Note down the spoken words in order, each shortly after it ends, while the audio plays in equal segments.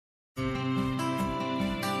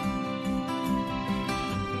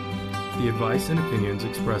The advice and opinions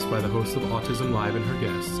expressed by the host of Autism Live and her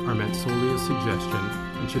guests are meant solely as suggestion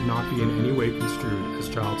and should not be in any way construed as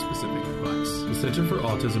child-specific advice. The Center for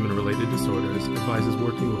Autism and Related Disorders advises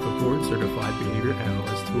working with a board-certified behavior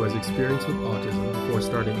analyst who has experience with autism before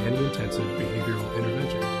starting any intensive behavioral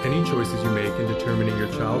intervention. Any choices you make in determining your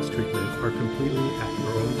child's treatment are completely at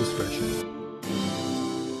your own discretion.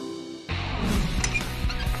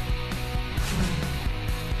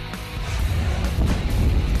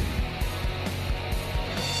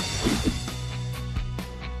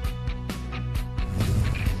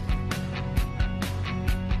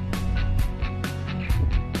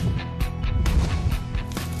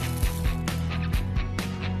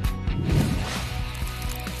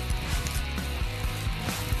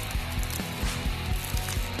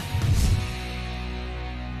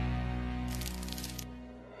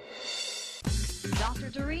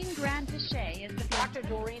 Dr.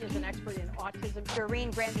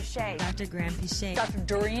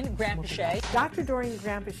 Doreen Grant-Piché. Dr. Doreen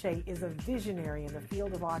Grant-Piché is a visionary in the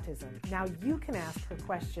field of autism. Now you can ask her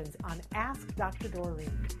questions on Ask Dr.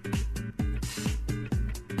 Doreen.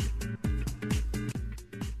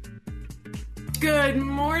 Good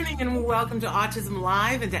morning and welcome to Autism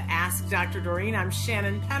Live and to Ask Dr. Doreen. I'm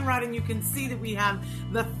Shannon Penrod, and you can see that we have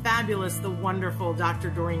the fabulous, the wonderful Dr.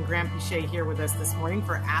 Doreen Grant-Piché here with us this morning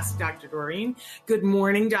for Ask Dr. Doreen. Good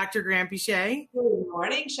morning, Dr. Grant-Piché. Good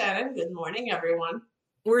morning, Shannon. Good morning, everyone.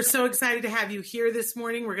 We're so excited to have you here this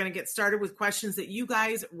morning. We're going to get started with questions that you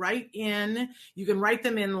guys write in. You can write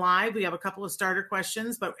them in live. We have a couple of starter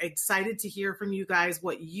questions, but excited to hear from you guys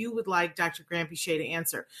what you would like Dr. Grant-Piché to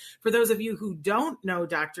answer. For those of you who don't know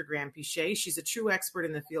Dr. Grant-Piché, she's a true expert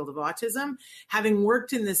in the field of autism, having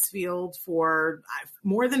worked in this field for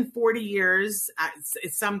more than 40 years.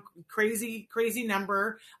 It's some crazy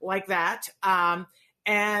number like that.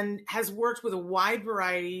 And has worked with a wide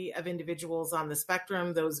variety of individuals on the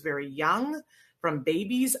spectrum, those very young, from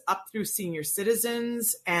babies up through senior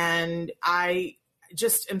citizens. And I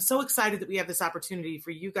just am so excited that we have this opportunity for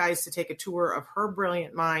you guys to take a tour of her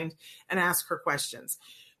brilliant mind and ask her questions.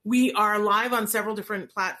 We are live on several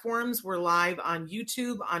different platforms. We're live on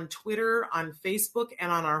YouTube, on Twitter, on Facebook,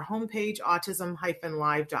 and on our homepage,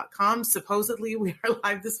 autism-live.com. Supposedly, we are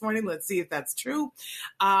live this morning. Let's see if that's true.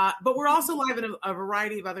 But we're also live in a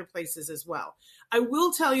variety of other places as well. I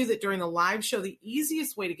will tell you that during the live show, the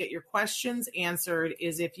easiest way to get your questions answered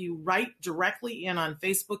is if you write directly in on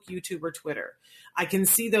Facebook, YouTube, or Twitter. I can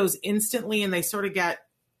see those instantly, and they sort of get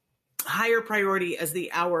higher priority as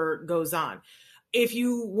the hour goes on. If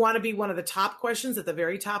you want to be one of the top questions at the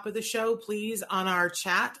very top of the show, please, on our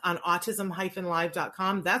chat on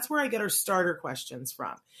autism-live.com, that's where I get our starter questions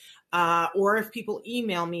from. Or if people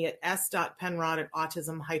email me at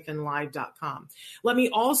s.penrod@autism-live.com. Let me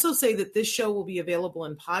also say that this show will be available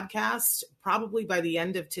in podcast probably by the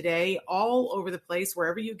end of today, all over the place,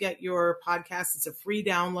 wherever you get your podcasts. It's a free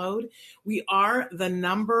download. We are the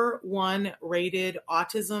 #1 rated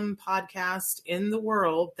autism podcast in the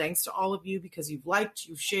world, thanks to all of you, because you've liked,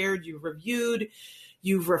 you've shared, you've reviewed,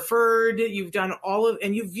 you've referred, you've done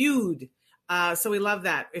and you've viewed. So we love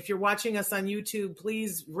that. If you're watching us on YouTube,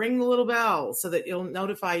 please ring the little bell so that it'll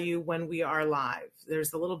notify you when we are live. There's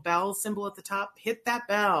the little bell symbol at the top. Hit that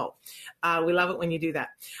bell. We love it when you do that.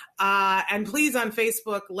 And please, on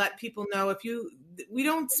Facebook, let people know. We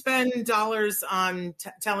don't spend dollars on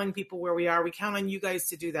telling people where we are. We count on you guys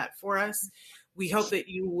to do that for us. We hope that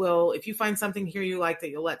you will, if you find something here you like, that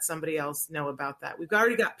you'll let somebody else know about that. We've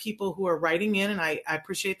already got people who are writing in, and I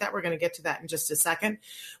appreciate that. We're going to get to that in just a second.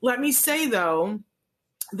 Let me say, though,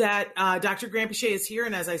 that Dr. Grant-Piché is here,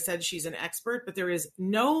 and as I said, she's an expert, but there is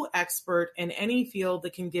no expert in any field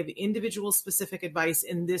that can give individual specific advice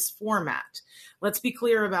in this format. Let's be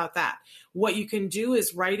clear about that. What you can do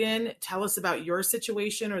is write in, tell us about your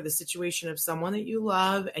situation or the situation of someone that you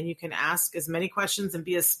love, and you can ask as many questions and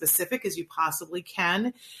be as specific as you possibly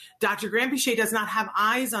can. Dr. Grant-Piché does not have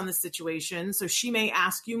eyes on the situation, so she may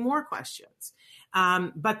ask you more questions.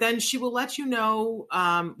 But then she will let you know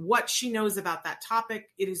what she knows about that topic.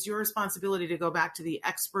 It is your responsibility to go back to the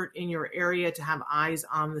expert in your area to have eyes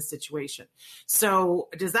on the situation. So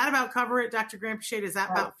does that about cover it, Dr. Grant-Piché? Is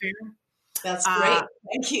that about fair? That's great.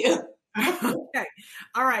 Thank you. Okay.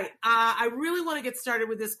 All right. I really want to get started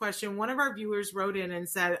with this question. One of our viewers wrote in and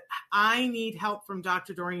said, I need help from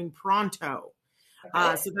Dr. Doreen pronto.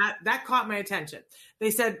 So that caught my attention.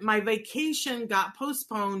 They said, my vacation got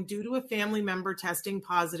postponed due to a family member testing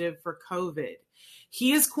positive for COVID.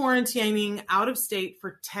 He is quarantining out of state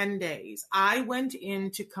for 10 days. I went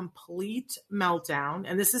into complete meltdown,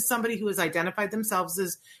 and this is somebody who has identified themselves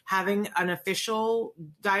as having an official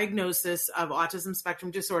diagnosis of autism spectrum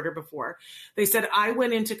disorder before. They said I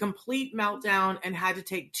went into complete meltdown and had to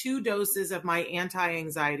take 2 doses of my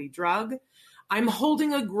anti-anxiety drug. I'm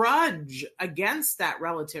holding a grudge against that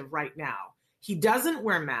relative right now. He doesn't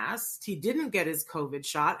wear masks. He didn't get his COVID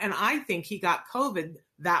shot, and I think he got COVID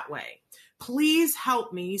that way. Please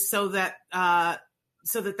help me so that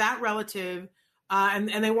that relative,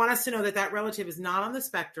 and they want us to know that that relative is not on the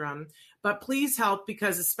spectrum, but please help,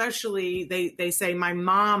 because especially they say my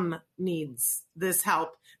mom needs this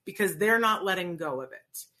help because they're not letting go of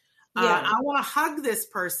it. Yeah. I want to hug this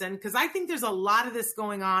person because I think there's a lot of this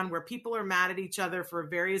going on where people are mad at each other for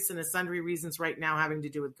various and sundry reasons right now having to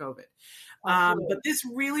do with COVID. But this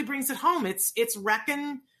really brings it home. It's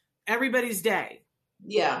wrecking everybody's day.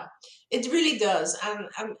 Yeah, it really does. And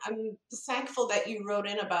I'm thankful that you wrote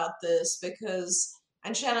in about this because,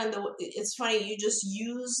 and Shannon, it's funny, you just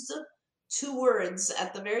used 2 words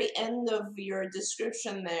at the very end of your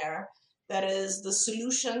description there. That is the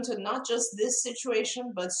solution to not just this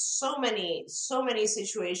situation, but so many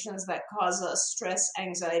situations that cause us stress,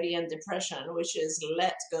 anxiety, and depression, which is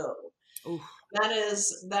let go. Oof.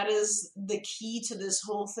 That is the key to this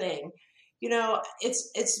whole thing. You know,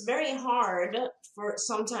 it's very hard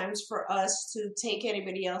sometimes for us to take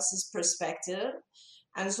anybody else's perspective.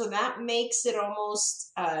 And so that makes it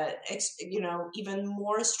almost, even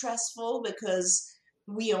more stressful because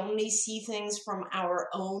we only see things from our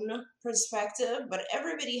own perspective, but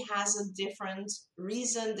everybody has a different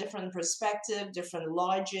reason, different perspective, different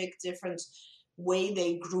logic, different way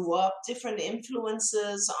they grew up, different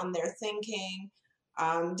influences on their thinking,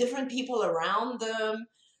 different people around them.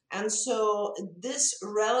 And so this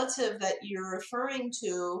relative that you're referring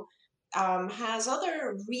to has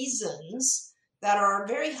other reasons that are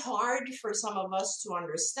very hard for some of us to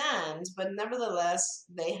understand, but nevertheless,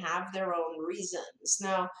 they have their own reasons.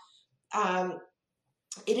 Now,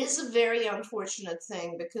 it is a very unfortunate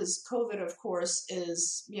thing because COVID, of course,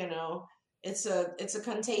 is, it's a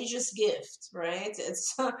contagious gift, right?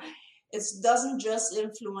 It doesn't just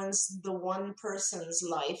influence the one person's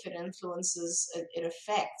life. It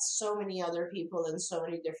affects so many other people in so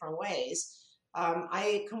many different ways.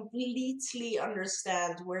 I completely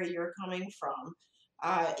understand where you're coming from.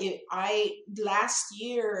 Last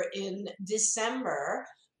year in December,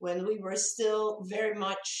 when we were still very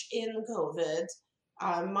much in COVID,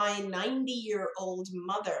 my 90-year-old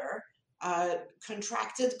mother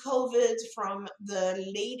contracted COVID from the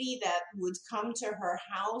lady that would come to her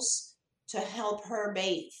house to help her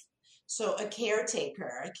bathe. So a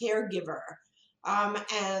caretaker, a caregiver.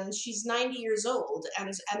 And she's 90 years old, and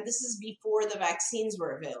this is before the vaccines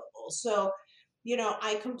were available. So,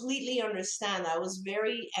 I completely understand. I was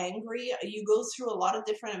very angry. You go through a lot of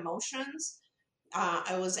different emotions.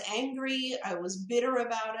 I was angry. I was bitter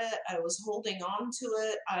about it. I was holding on to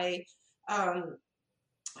it.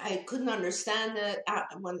 I couldn't understand it.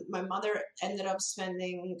 When my mother ended up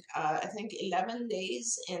spending, I think, 11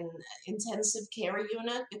 days in intensive care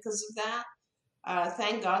unit because of that.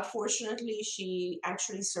 Thank God, fortunately, she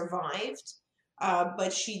actually survived,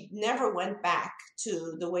 but she never went back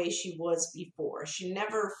to the way she was before. She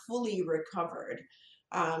never fully recovered.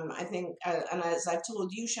 I think, and as I've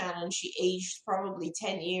told you, Shannon, she aged probably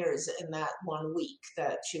 10 years in that 1 week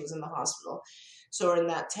that she was in the hospital. So in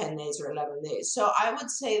that 10 days or 11 days. So I would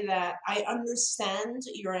say that I understand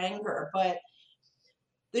your anger, but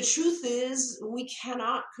the truth is, we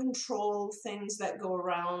cannot control things that go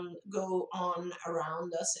on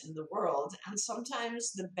around us in the world. And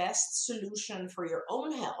sometimes the best solution for your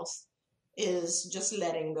own health is just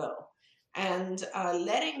letting go. And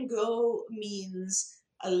letting go means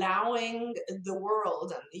allowing the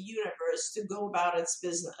world and the universe to go about its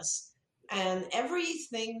business. And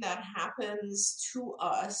everything that happens to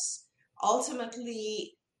us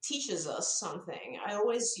ultimately teaches us something. I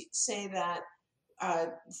always say that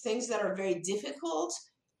things that are very difficult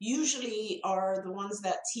usually are the ones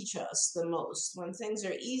that teach us the most. When things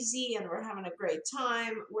are easy and we're having a great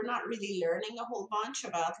time, we're not really learning a whole bunch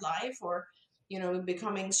about life or,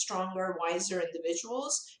 becoming stronger, wiser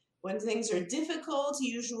individuals. When things are difficult,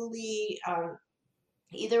 usually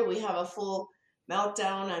either we have a full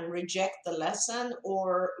meltdown and reject the lesson,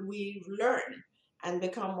 or we learn and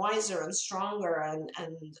become wiser and stronger and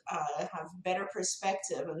have better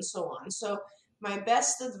perspective and so on. So my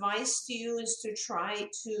best advice to you is to try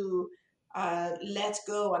to let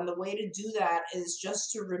go. And the way to do that is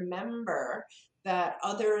just to remember that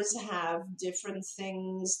others have different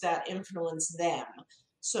things that influence them.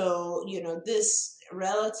 So, this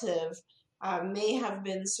relative may have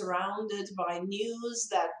been surrounded by news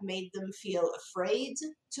that made them feel afraid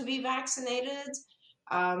to be vaccinated.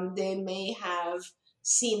 They may have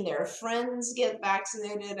seen their friends get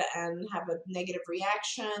vaccinated and have a negative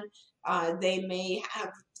reaction. They may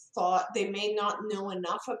have thought, they may not know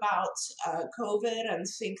enough about COVID and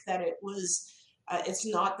think that it's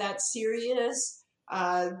not that serious.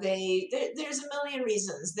 There's a million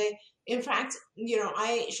reasons. In fact,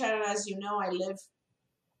 Shannon, as you know, I live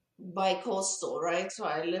bi-coastal, right? So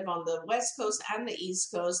I live on the West Coast and the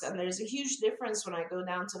East Coast, and there's a huge difference when I go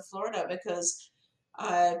down to Florida because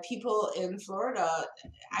people in Florida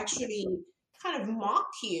actually kind of mock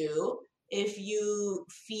you if you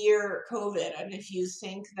fear COVID and if you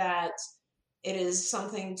think that it is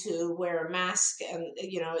something to wear a mask and,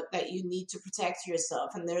 that you need to protect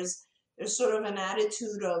yourself. And there's sort of an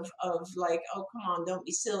attitude of like, oh, come on, don't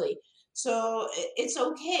be silly. So it's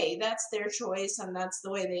okay. That's their choice and that's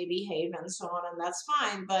the way they behave and so on. And that's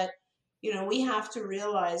fine. But, we have to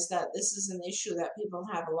realize that this is an issue that people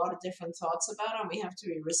have a lot of different thoughts about, and we have to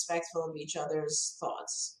be respectful of each other's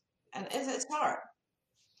thoughts. And it's hard.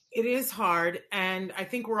 It is hard. And I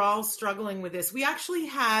think we're all struggling with this. We actually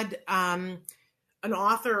had an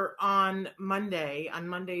author on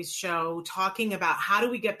Monday's show, talking about how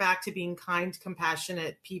do we get back to being kind,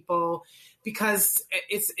 compassionate people, because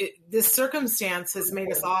this circumstance has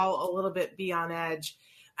made us all a little bit be on edge.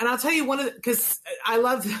 And I'll tell you because I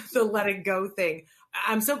love the Let It Go thing.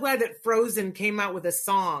 I'm so glad that Frozen came out with a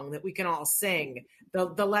song that we can all sing,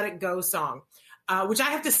 the Let It Go song, which I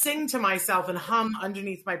have to sing to myself and hum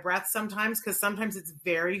underneath my breath sometimes, because sometimes it's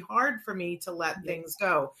very hard for me to let things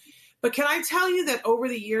go. But can I tell you that over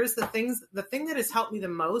the years, the thing that has helped me the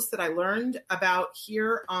most that I learned about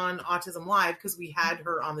here on Autism Live, because we had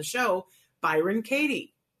her on the show, Byron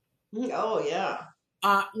Katie. Oh, yeah.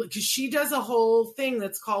 Because she does a whole thing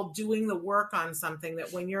that's called doing the work on something,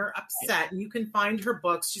 that when you're upset, and you can find her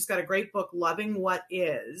books. She's got a great book, Loving What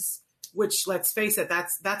Is, which, let's face it,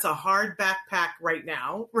 that's a hard backpack right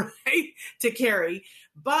now, right, to carry.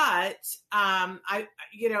 But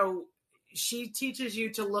she teaches you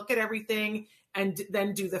to look at everything and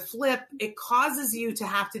then do the flip. It causes you to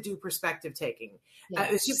have to do perspective taking.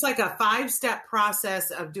 Yes. It's just like a 5-step process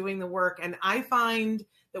of doing the work. And I find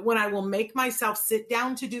that when I will make myself sit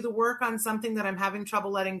down to do the work on something that I'm having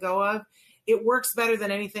trouble letting go of, it works better than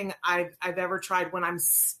anything I've ever tried when I'm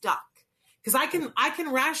stuck. Because I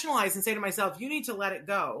can rationalize and say to myself, you need to let it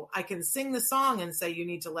go. I can sing the song and say, you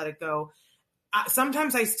need to let it go.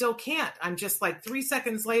 Sometimes I still can't. I'm just like 3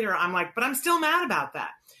 seconds later, I'm like, but I'm still mad about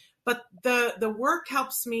that. But the work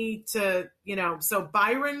helps me to, so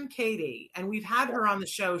Byron Katie, and we've had her on the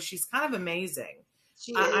show. She's kind of amazing.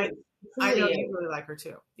 She is. I know you really like her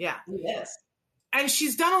too. Yeah. Yes. And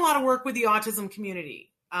she's done a lot of work with the autism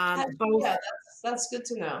community. That's good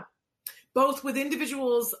to know. Both with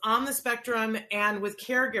individuals on the spectrum and with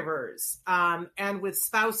caregivers, and with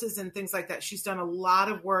spouses and things like that. She's done a lot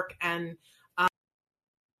of work, and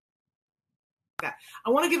I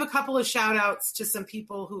want to give a couple of shout outs to some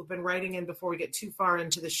people who've been writing in before we get too far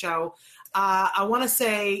into the show. I want to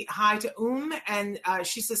say hi to and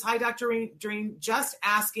she says, hi, Dr. Doreen, just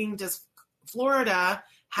asking, does Florida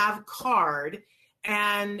have CARD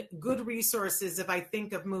and good resources if I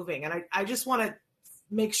think of moving? And I just want to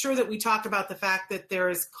make sure that we talk about the fact that there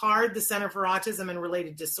is CARD, the Center for Autism and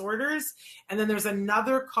Related Disorders, and then there's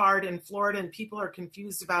another CARD in Florida, and people are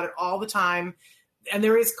confused about it all the time. And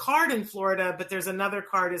there is CARD in Florida, but there's another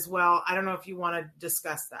CARD as well. I don't know if you want to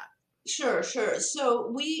discuss that. Sure.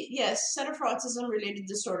 So Center for Autism Related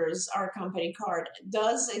Disorders, our company CARD,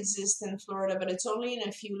 does exist in Florida, but it's only in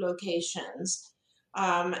a few locations.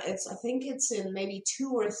 I think it's in maybe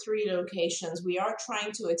 2 or 3 locations. We are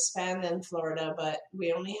trying to expand in Florida, but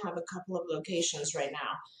we only have a couple of locations right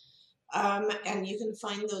now. And you can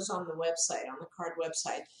find those on the website, on the CARD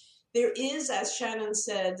website. There is, as Shannon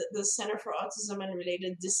said, the Center for Autism and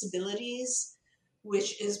Related Disabilities,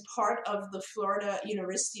 which is part of the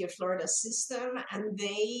University of Florida system. And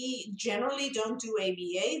they generally don't do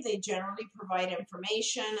ABA. They generally provide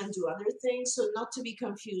information and do other things. So not to be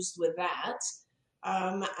confused with that.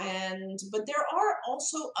 But there are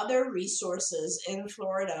also other resources in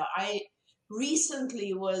Florida. I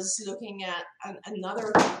recently was looking at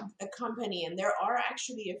a company, and there are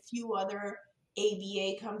actually a few other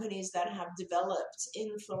ABA companies that have developed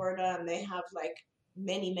in Florida, and they have like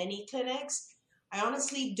many, many clinics. I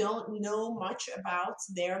honestly don't know much about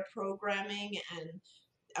their programming and,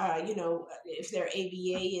 if their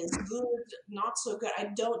ABA is good, not so good.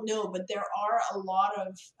 I don't know, but there are a lot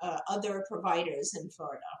of other providers in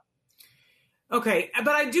Florida. Okay,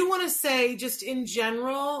 but I do want to say, just in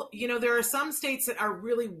general, there are some states that are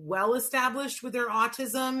really well established with their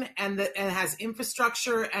autism and has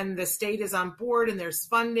infrastructure, and the state is on board and there's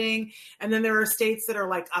funding. And then there are states that are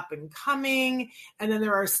like up and coming, and then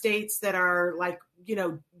there are states that are like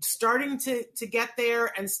starting to get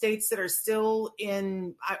there, and states that are still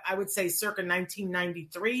in, I would say, circa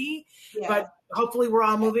 1993. Yeah. But hopefully we're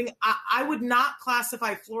all moving. I would not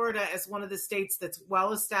classify Florida as one of the states that's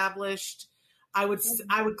well established. I would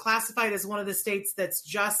classify it as one of the states that's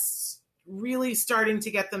just really starting to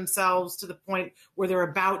get themselves to the point where they're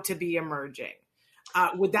about to be emerging.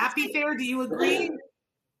 Would that be fair? Do you agree?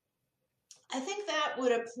 I think that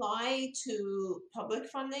would apply to public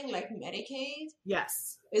funding, like Medicaid.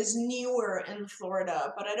 Yes. Is newer in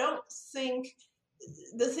Florida, but I don't think,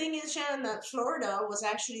 the thing is, Shannon, that Florida was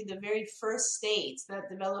actually the very first state that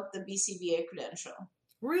developed the BCBA credential.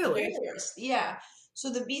 Really? The very first, yeah. So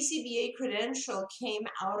the BCBA credential came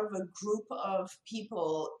out of a group of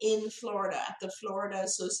people in Florida at the Florida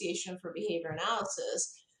Association for Behavior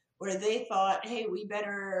Analysis, where they thought, hey, we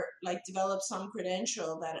better develop some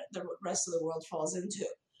credential that the rest of the world falls into.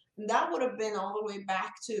 And that would have been all the way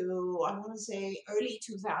back to, I want to say, early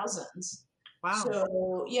 2000s. Wow.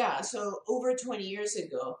 So, yeah, so over 20 years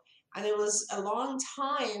ago. And it was a long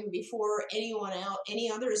time before anyone else, any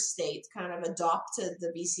other state kind of adopted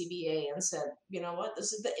the BCBA and said, you know what,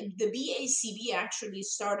 this is the BACB actually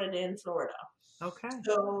started in Florida. Okay.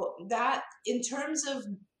 So that, in terms of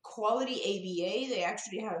quality ABA, they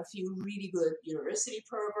actually have a few really good university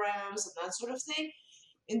programs and that sort of thing.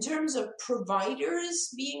 In terms of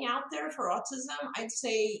providers being out there for autism, I'd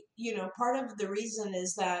say, part of the reason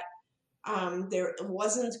is that there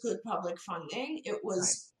wasn't good public funding. It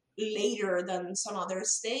was later than some other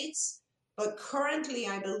states, but currently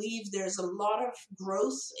I believe there's a lot of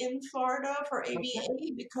growth in Florida for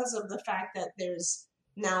ABA because of the fact that there's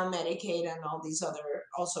now Medicaid and all these other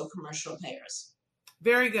also commercial payers.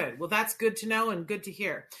 Very good. Well, that's good to know and good to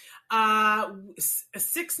hear.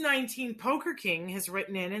 619 Poker King has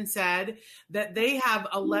written in and said that they have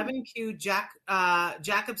 11q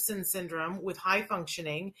Jacobson syndrome with high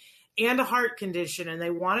functioning and a heart condition, and they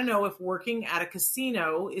want to know if working at a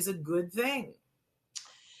casino is a good thing.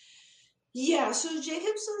 Yeah, so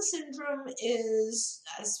Jacobson syndrome is,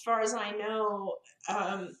 as far as I know,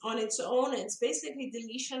 on its own, it's basically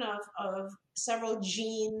deletion of several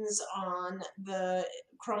genes on the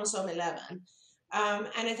chromosome 11.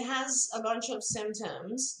 And it has a bunch of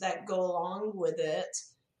symptoms that go along with it.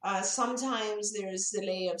 Sometimes there's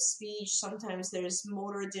delay of speech, sometimes there's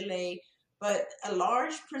motor delay, but a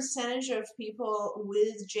large percentage of people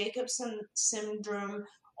with Jacobson syndrome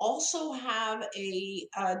also have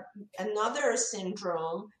another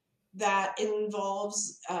syndrome that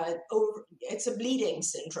involves, it's a bleeding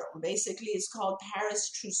syndrome. Basically, it's called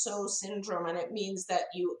Paris-Trousseau syndrome, and it means that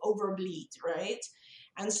you overbleed, right?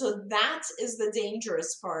 And so that is the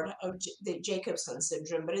dangerous part of the Jacobson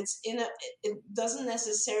syndrome, but it doesn't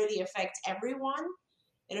necessarily affect everyone.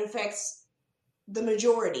 It affects the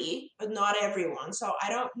majority, but not everyone. So I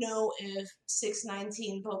don't know if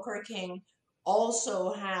 619 Poker King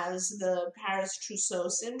also has the Paris-Trousseau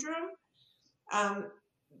syndrome.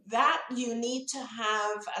 That you need to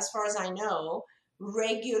have, as far as I know,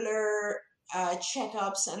 regular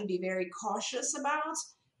checkups and be very cautious about.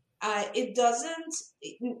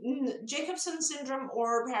 Jacobson syndrome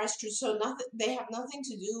or Paris-Trousseau, they have nothing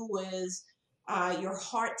to do with your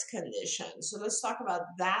heart condition. So let's talk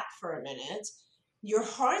about that for a minute. Your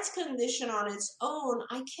heart condition on its own,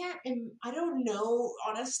 I don't know,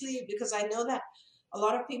 honestly, because I know that a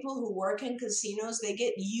lot of people who work in casinos, they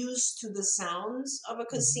get used to the sounds of a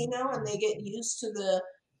casino and they get used to the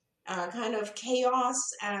kind of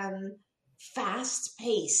chaos and fast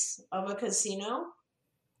pace of a casino.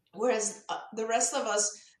 Whereas the rest of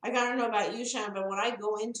us, I don't know about you, Shan, but when I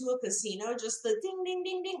go into a casino, just the ding, ding,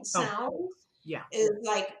 ding, ding sound is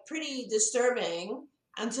pretty disturbing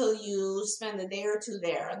until you spend a day or two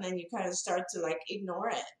there, and then you kind of start to ignore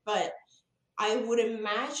it. But I would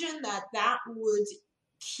imagine that would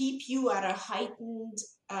keep you at a heightened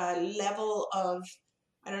level of,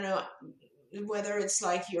 I don't know, whether it's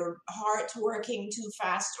your heart working too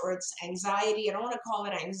fast or it's anxiety. I don't want to call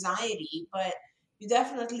it anxiety, but you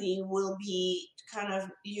definitely will be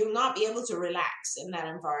you'll not be able to relax in that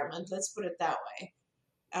environment. Let's put it that way.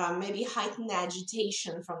 Maybe heightened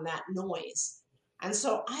agitation from that noise. And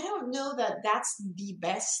so I don't know that that's the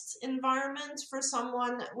best environment for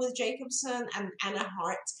someone with Jacobson and a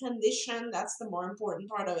heart condition. That's the more important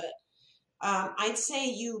part of it. I'd say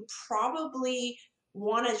you probably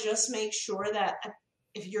want to just make sure that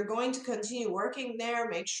if you're going to continue working there,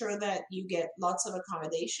 make sure that you get lots of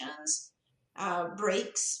accommodations,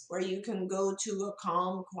 breaks where you can go to a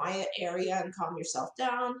calm, quiet area and calm yourself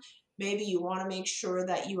down. Maybe you want to make sure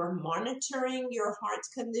that you are monitoring your heart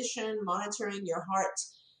condition, monitoring your heart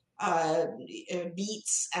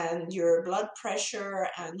beats and your blood pressure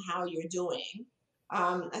and how you're doing.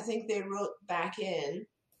 I think they wrote back in.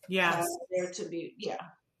 Yes. There to be,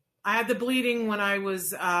 I had the bleeding when I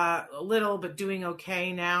was little, but doing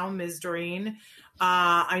okay now, Ms. Doreen.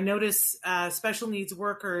 I notice special needs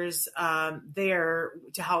workers there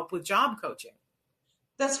to help with job coaching.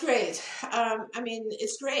 That's great. I mean,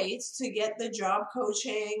 it's great to get the job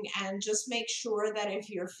coaching, and just make sure that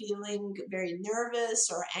if you're feeling very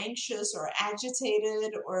nervous or anxious or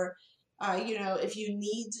agitated, or if you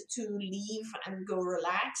need to leave and go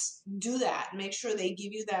relax, do that. Make sure they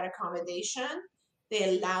give you that accommodation.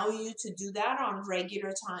 They allow you to do that on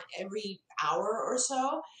regular time, every hour or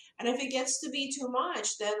so. And if it gets to be too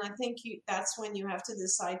much, then I think that's when you have to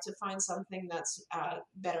decide to find something that's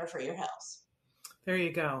better for your health. There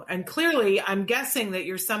you go. And clearly, I'm guessing that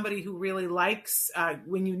you're somebody who really likes,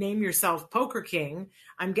 when you name yourself Poker King,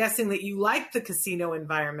 I'm guessing that you like the casino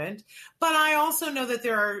environment. But I also know that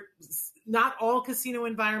there are, not all casino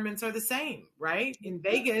environments are the same, right? In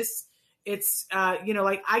Vegas, it's,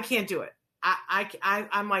 like I can't do it.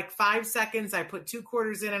 I'm like 5 seconds. I put 2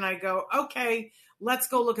 quarters in and I go, okay, let's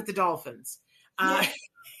go look at the dolphins. I'm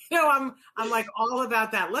like all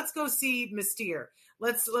about that. Let's go see Mystere.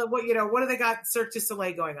 What do they got Cirque du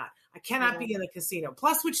Soleil going on? I cannot be in the casino.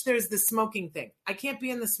 Plus, which there's the smoking thing. I can't be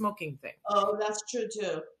in the smoking thing. Oh, that's true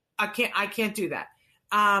too. I can't do that.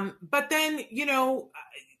 But then,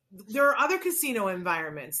 there are other casino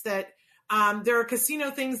environments that, there are casino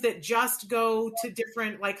things that just go to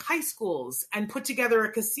different like high schools and put together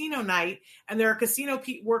a casino night. And there are casino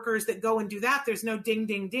workers that go and do that. There's no ding,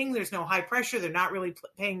 ding, ding. There's no high pressure. They're not really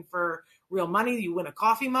paying for real money. You win a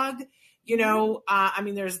coffee mug.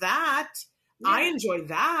 There's that. Yeah. I enjoy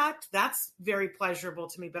that. That's very pleasurable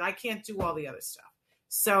to me, but I can't do all the other stuff.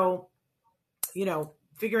 So,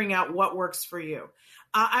 figuring out what works for you.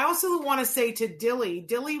 I also want to say to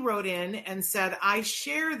Dilly wrote in and said, I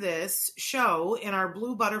share this show in our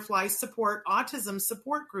Blue Butterfly Autism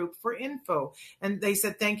Support Group for info. And they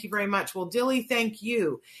said, thank you very much. Well, Dilly, thank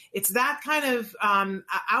you. It's that kind of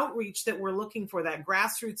outreach that we're looking for, that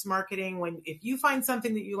grassroots marketing. If you find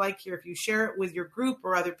something that you like here, if you share it with your group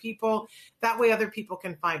or other people, that way other people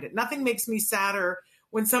can find it. Nothing makes me sadder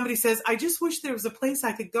when somebody says, I just wish there was a place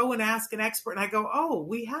I could go and ask an expert. And I go, oh,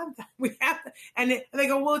 we have that. And they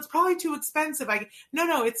go, well, it's probably too expensive.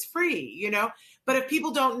 No, it's free, But if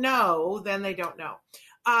people don't know, then they don't know.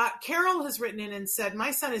 Carol has written in and said,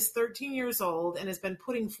 my son is 13 years old and has been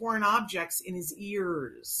putting foreign objects in his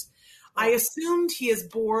ears. I assumed he is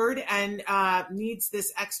bored and needs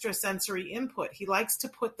this extra sensory input. He likes to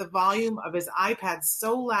put the volume of his iPad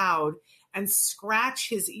so loud and scratch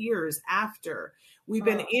his ears after. We've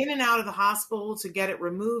been in and out of the hospital to get it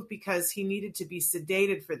removed because he needed to be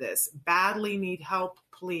sedated for this. Badly need help,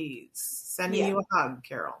 please. Sending you a hug,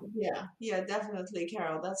 Carol. Yeah, definitely,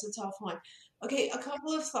 Carol. That's a tough one. Okay, a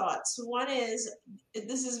couple of thoughts. One is,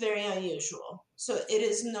 this is very unusual. So it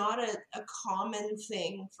is not a common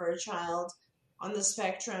thing for a child on the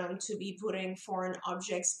spectrum to be putting foreign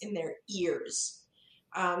objects in their ears.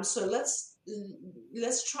 So let's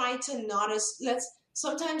try to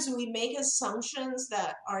sometimes we make assumptions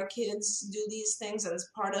that our kids do these things as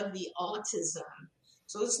part of the autism.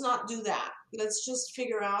 So let's not do that. Let's just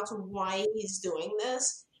figure out why he's doing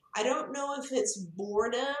this. I don't know if it's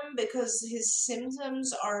boredom, because his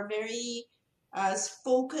symptoms are very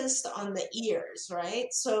focused on the ears, right?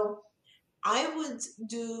 So I would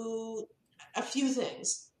do a few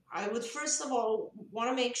things. I would, first of all, want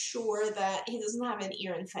to make sure that he doesn't have an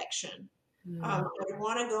ear infection. I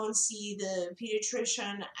want to go and see the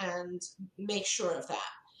pediatrician and make sure of that.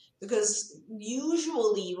 Because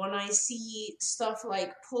usually when I see stuff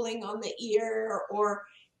like pulling on the ear or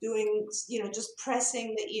doing, just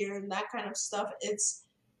pressing the ear and that kind of stuff, it's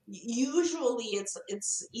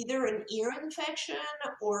either an ear infection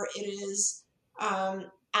or it is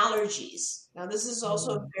allergies. Now, this is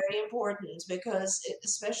also very important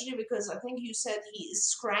especially because I think you said he is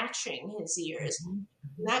scratching his ears.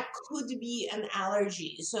 That could be an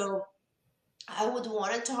allergy. So I would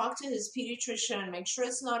want to talk to his pediatrician, make sure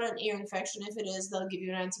it's not an ear infection. If it is, they'll give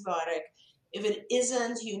you an antibiotic. If it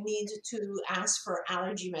isn't, you need to ask for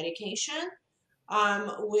allergy medication,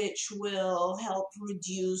 which will help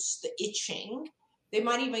reduce the itching. They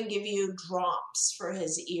might even give you drops for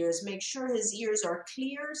his ears. Make sure his ears are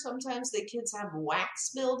clear. Sometimes the kids have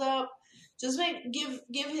wax buildup. Just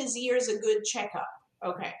give his ears a good checkup.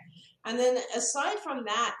 Okay. And then aside from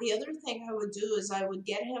that, the other thing I would do is I would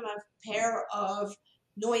get him a pair of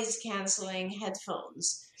noise canceling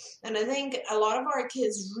headphones. And I think a lot of our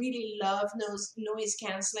kids really love noise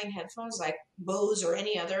canceling headphones like Bose or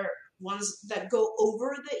any other ones that go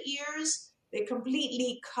over the ears. They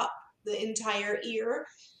completely cup the entire ear,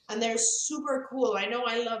 and they're super cool. I know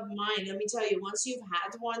I love mine. Let me tell you, once you've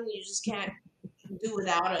had one, you just can't do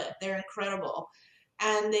without it. They're incredible.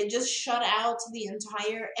 And they just shut out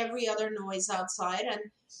every other noise outside, and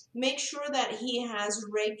make sure that he has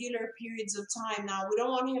regular periods of time. Now, we don't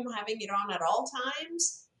want him having it on at all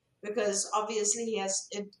times, because obviously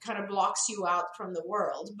it kind of blocks you out from the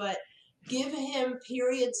world, but give him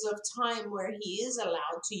periods of time where he is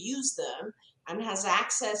allowed to use them and has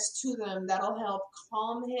access to them. That'll help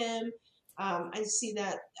calm him. I see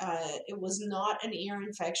that it was not an ear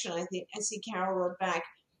infection. I see Carol wrote back,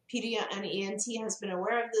 Pedia and ENT has been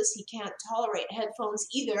aware of this. He can't tolerate headphones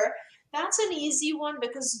either. That's an easy one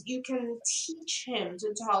because you can teach him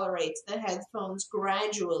to tolerate the headphones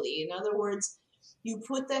gradually. In other words, you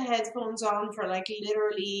put the headphones on for like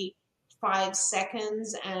literally 5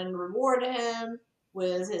 seconds and reward him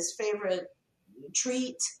with his favorite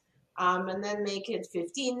treat, and then make it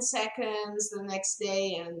 15 seconds the next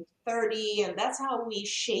day and 30, and that's how we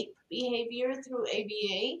shape behavior through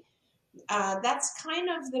ABA. That's kind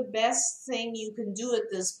of the best thing you can do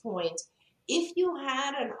at this point. If you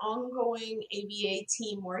had an ongoing ABA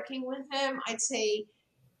team working with him, I'd say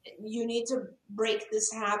you need to break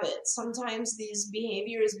this habit. Sometimes these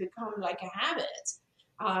behaviors become like a habit.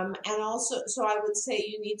 And also, so I would say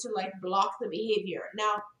you need to like block the behavior.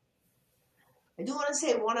 Now, I do want to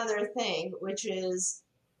say one other thing, which is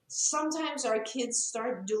sometimes our kids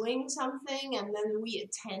start doing something and then we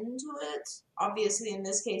attend to it. Obviously, in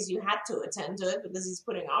this case, you had to attend to it because he's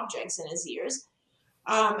putting objects in his ears.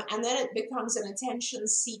 And then it becomes an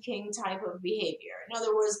attention-seeking type of behavior. In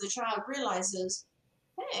other words, the child realizes,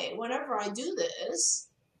 hey, whenever I do this,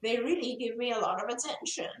 they really give me a lot of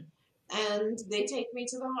attention. And they take me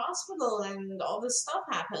to the hospital and all this stuff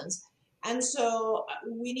happens. And so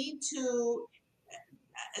we need to,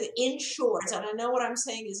 in short, and I know what I'm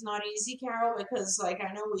saying is not easy, Carol, because like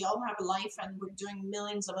I know we all have a life and we're doing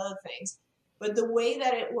millions of other things. But the way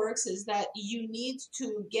that it works is that you need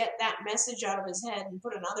to get that message out of his head and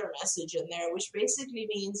put another message in there, which basically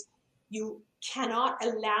means you cannot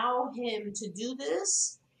allow him to do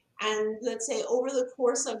this. And let's say over the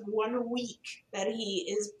course of 1 week that he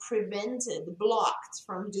is blocked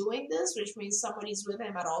from doing this, which means somebody's with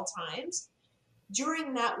him at all times.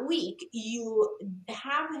 During that week, you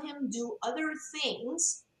have him do other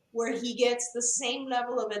things where he gets the same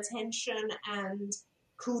level of attention and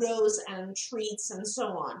kudos and treats and so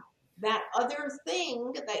on. That other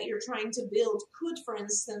thing that you're trying to build could, for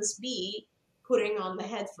instance, be putting on the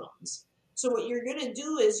headphones. So what you're going to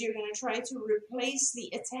do is you're going to try to replace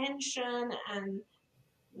the attention and,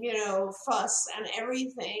 fuss and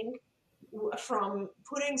everything from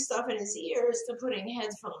putting stuff in his ears to putting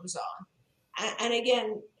headphones on. And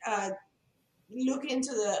again, look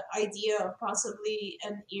into the idea of possibly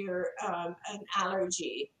an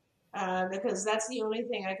allergy, because that's the only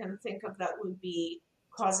thing I can think of that would be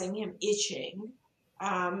causing him itching.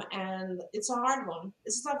 And it's a hard one.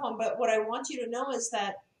 It's a tough one. But what I want you to know is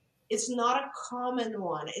that it's not a common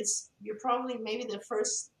one. You're probably maybe the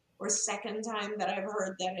first or second time that I've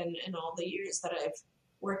heard that in all the years that I've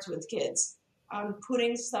worked with kids.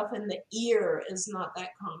 Putting stuff in the ear is not that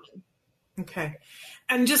common. Okay.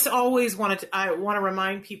 And just always I want to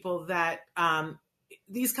remind people that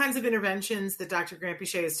these kinds of interventions that Dr.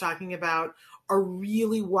 Granpeesheh is talking about are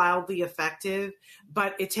really wildly effective,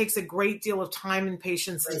 but it takes a great deal of time and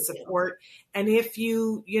patience and support. And if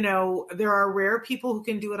there are rare people who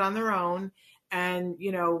can do it on their own, and,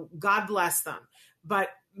 God bless them. But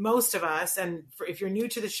most of us, and if you're new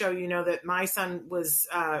to the show, you know that my son was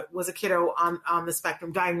a kiddo on the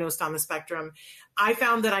spectrum, diagnosed on the spectrum. I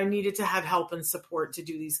found that I needed to have help and support to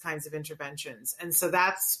do these kinds of interventions. And so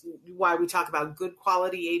that's why we talk about good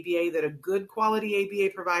quality ABA, that a good quality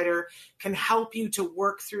ABA provider can help you to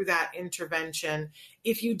work through that intervention.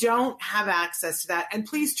 If you don't have access to that, and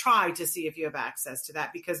please try to see if you have access to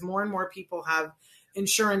that, because more and more people have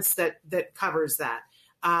insurance that covers that.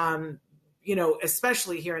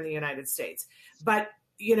 Especially here in the United States. But,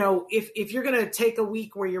 if you're going to take a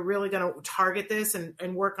week where you're really going to target this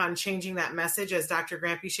and work on changing that message, as Dr.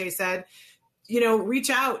 Granpeesheh said, reach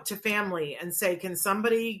out to family and say, can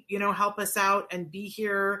somebody, help us out and be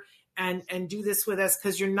here and do this with us?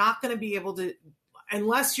 Because you're not going to be able to,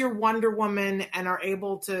 unless you're Wonder Woman and are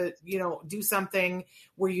able to, do something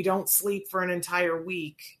where you don't sleep for an entire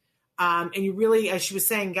week. And you really, as she was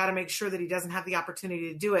saying, got to make sure that he doesn't have the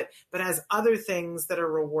opportunity to do it, but has other things that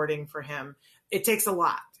are rewarding for him. It takes a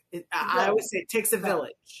lot. I always say it takes a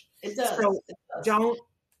village. It does. So it does.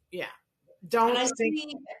 don't. And I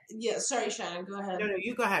think, sorry, Shannon, go ahead. No,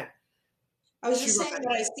 you go ahead. I was just saying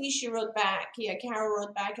that I see she wrote back. Yeah, Carol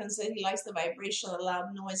wrote back and said he likes the vibration of the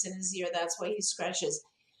loud noise in his ear. That's why he scratches.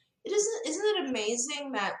 Isn't it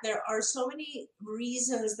amazing that there are so many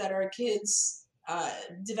reasons that our kids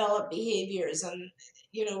develop behaviors, and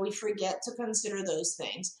we forget to consider those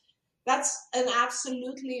things. That's an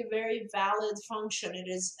absolutely very valid function. It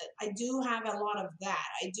is. I do have a lot of that.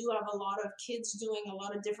 I do have a lot of kids doing a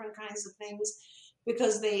lot of different kinds of things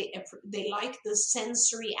because they like the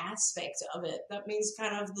sensory aspect of it. That means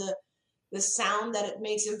kind of the sound that it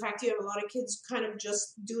makes. In fact, you have a lot of kids kind of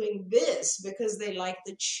just doing this because they like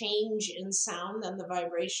the change in sound and the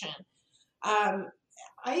vibration.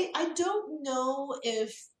 I don't know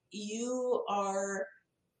if you are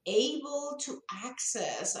able to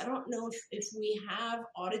access, I don't know if we have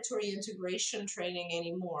auditory integration training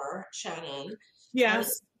anymore, Shannon.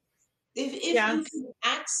 Yes. If you can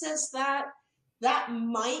access that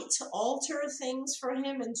might alter things for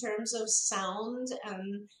him in terms of sound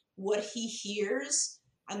and what he hears.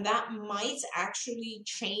 And that might actually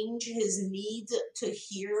change his need to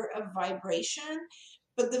hear a vibration.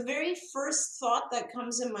 But the very first thought that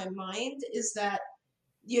comes in my mind is that,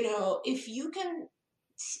 if you can,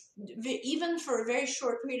 even for a very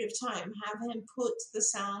short period of time, have him put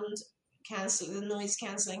the noise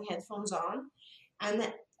canceling headphones on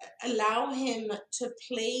and allow him to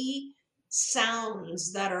play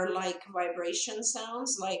sounds that are like vibration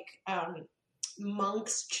sounds, like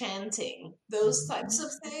monks chanting, those types of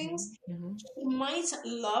things. Mm-hmm. You might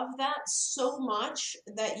love that so much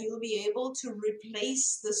that you'll be able to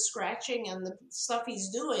replace the scratching and the stuff he's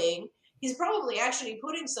doing. He's probably actually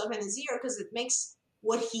putting stuff in his ear because it makes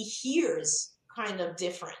what he hears kind of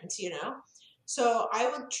different, So I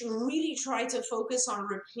would really try to focus on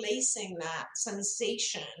replacing that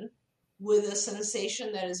sensation with a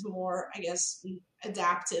sensation that is more, I guess,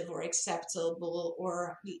 adaptive or acceptable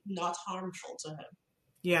or not harmful to him.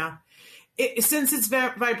 Yeah. Since it's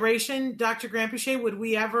vibration, Dr. Granpeesheh, would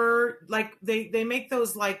we ever, like, they make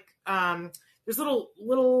those, like, there's little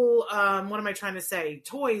what am I trying to say?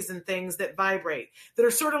 Toys and things that vibrate that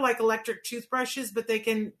are sort of like electric toothbrushes, but they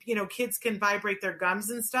can, kids can vibrate their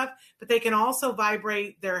gums and stuff, but they can also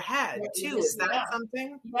vibrate their head too. Is that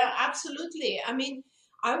something? Yeah, absolutely. I mean,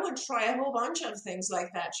 I would try a whole bunch of things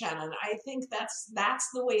like that, Shannon. I think that's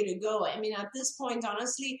the way to go. I mean, at this point,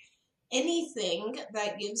 honestly, anything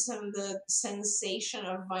that gives him the sensation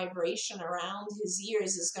of vibration around his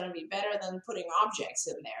ears is going to be better than putting objects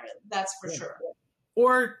in there. That's for sure.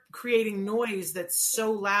 Or creating noise that's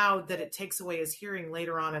so loud that it takes away his hearing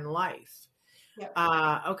later on in life. Yep.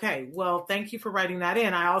 Okay. Well, thank you for writing that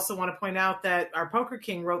in. I also want to point out that our Poker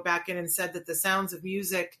King wrote back in and said that the sounds of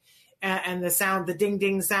music and the ding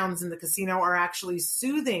ding sounds in the casino are actually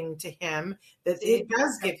soothing to him, that it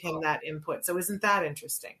does give him that input. So isn't that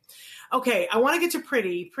interesting? Okay, I want to get to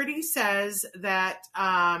Pretty. Pretty says that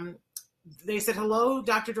they said, hello,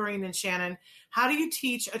 Dr. Doreen and Shannon. How do you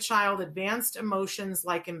teach a child advanced emotions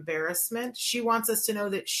like embarrassment? She wants us to know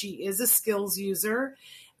that she is a skills user,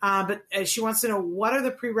 but she wants to know what are the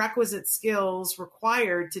prerequisite skills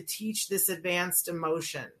required to teach this advanced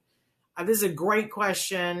emotion? This is a great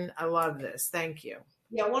question. I love this. Thank you.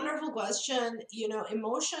 Yeah, wonderful question.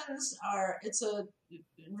 Emotions it's a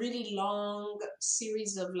really long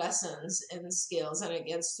series of lessons and skills, and it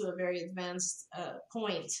gets to a very advanced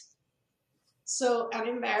point. So an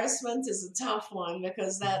embarrassment is a tough one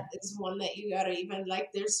because that is one that you got to even, like,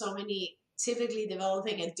 there's so many typically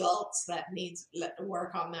developing adults that need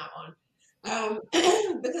work on that one.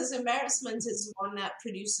 Because embarrassment is one that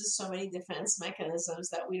produces so many defense mechanisms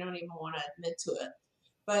that we don't even want to admit to it.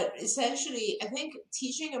 But essentially, I think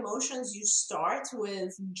teaching emotions, you start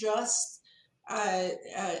with just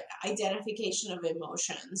identification of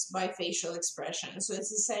emotions by facial expression. So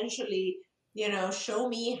it's essentially, show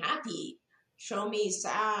me happy, show me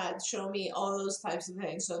sad, show me all those types of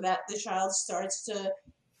things, so that the child starts to,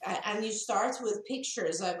 and you start with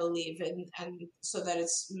pictures, I believe, and so that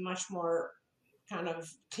it's much more kind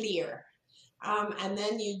of clear. And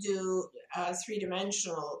then you do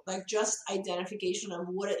three-dimensional, like just identification of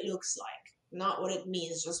what it looks like, not what it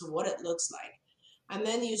means, just what it looks like. And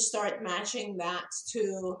then you start matching that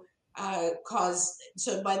to cause.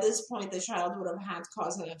 So by this point, the child would have had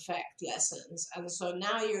cause and effect lessons. And so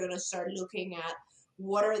now you're going to start looking at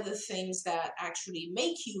what are the things that actually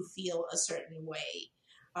make you feel a certain way.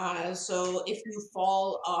 So if you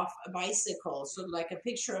fall off a bicycle, so like a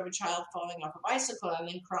picture of a child falling off a bicycle and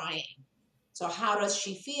then crying. So how does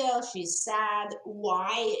she feel? She's sad.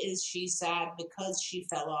 Why is she sad? Because she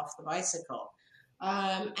fell off the bicycle.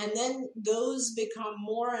 And then those become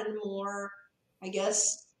more and more, I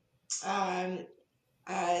guess,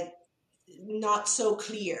 not so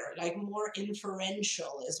clear, like more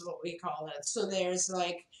inferential is what we call it. So there's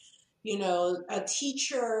like, you know, a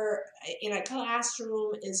teacher in a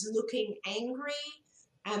classroom is looking angry,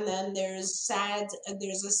 and then there's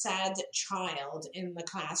a sad child in the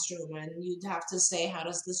classroom, and you'd have to say, how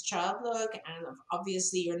does this child look? And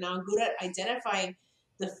obviously you're now good at identifying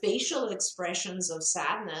the facial expressions of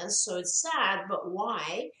sadness. So it's sad, but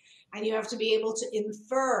why? And you have to be able to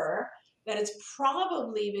infer that it's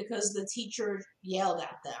probably because the teacher yelled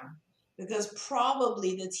at them, because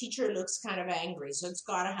probably the teacher looks kind of angry. So it's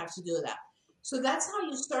got to have to do that. So that's how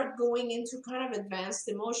you start going into kind of advanced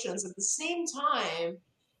emotions. At the same time,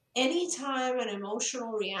 anytime an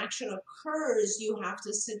emotional reaction occurs, you have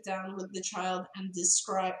to sit down with the child and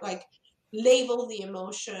describe, like, label the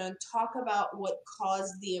emotion, talk about what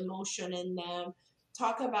caused the emotion in them,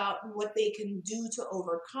 talk about what they can do to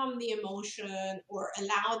overcome the emotion or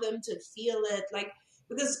allow them to feel it. Like,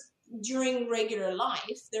 because during regular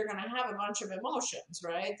life, they're going to have a bunch of emotions,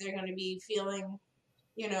 right? They're going to be feeling,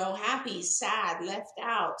 you know, happy, sad, left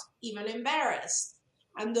out, even embarrassed.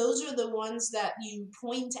 And those are the ones that you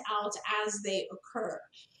point out as they occur.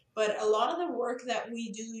 But a lot of the work that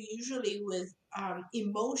we do usually with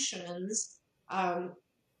emotions,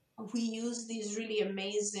 we use these really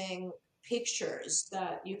amazing pictures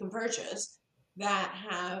that you can purchase that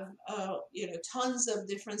have, you know, tons of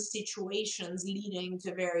different situations leading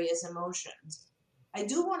to various emotions. I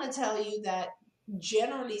do want to tell you that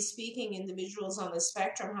generally speaking, individuals on the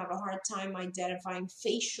spectrum have a hard time identifying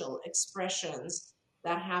facial expressions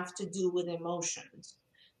that have to do with emotions.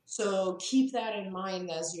 So keep that in mind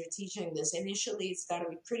as you're teaching this. Initially, it's got to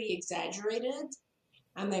be pretty exaggerated,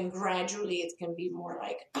 and then gradually it can be more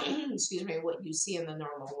like, excuse me, what you see in the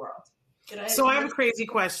normal world. I have a crazy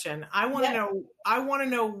question. I want to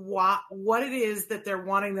know what it is that they're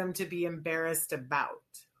wanting them to be embarrassed about.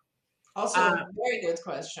 Also, a very good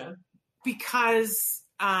question. Because,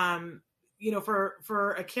 you know,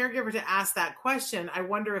 for a caregiver to ask that question, I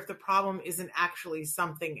wonder if the problem isn't actually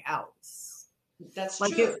something else. That's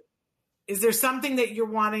like true. Is there something that you're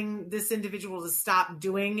wanting this individual to stop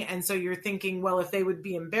doing? And so you're thinking, well, if they would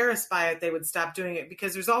be embarrassed by it, they would stop doing it.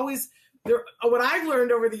 Because there's always, what I've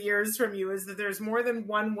learned over the years from you is that there's more than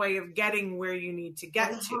one way of getting where you need to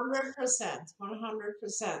get 100%, to.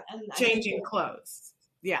 100%. And changing clothes.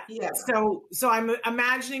 Yeah. So I'm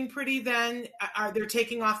imagining pretty then, are they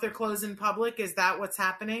taking off their clothes in public? Is that what's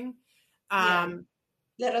happening?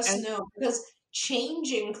 Let us know, because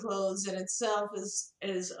changing clothes in itself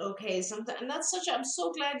is okay sometimes. And I'm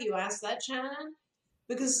so glad you asked that, Shannon,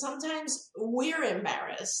 because sometimes we're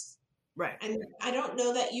embarrassed. Right. And I don't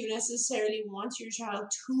know that you necessarily want your child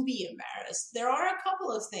to be embarrassed. There are a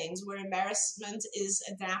couple of things where embarrassment is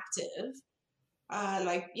adaptive.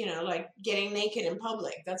 Like getting naked in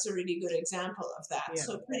public. That's a really good example of that. Yeah.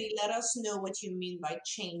 So pretty, let us know what you mean by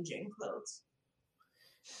changing clothes.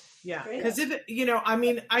 Yeah. Because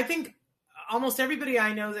I think almost everybody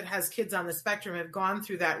I know that has kids on the spectrum have gone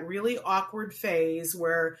through that really awkward phase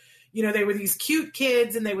where, you know, they were these cute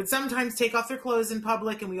kids and they would sometimes take off their clothes in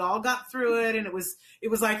public, and we all got through it. And it was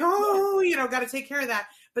like, oh, you know, got to take care of that.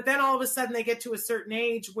 But then all of a sudden they get to a certain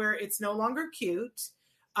age where it's no longer cute.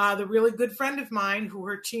 The really good friend of mine, who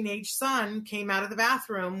her teenage son came out of the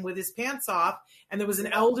bathroom with his pants off, and there was an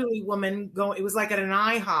elderly woman going, it was like at an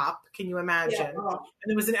IHOP, can you imagine? Yeah. And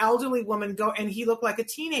there was an elderly woman and he looked like a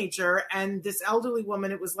teenager, and this elderly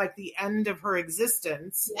woman, it was like the end of her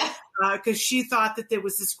existence, because she thought that there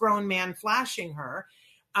was this grown man flashing her.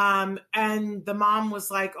 And the mom was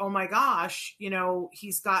like, oh my gosh, you know,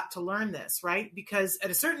 he's got to learn this, right? Because at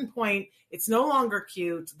a certain point, it's no longer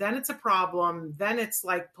cute. Then it's a problem. Then it's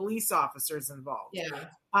like police officers involved. Yeah.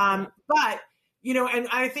 But, you know, and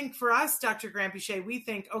I think for us, Dr. Granpeesheh, we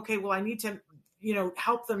think, okay, well, I need to, you know,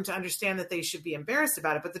 help them to understand that they should be embarrassed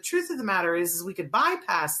about it. But the truth of the matter is we could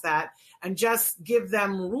bypass that and just give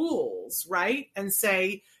them rules, right? And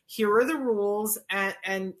say, here are the rules,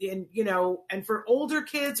 and you know, and for older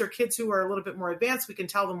kids or kids who are a little bit more advanced, we can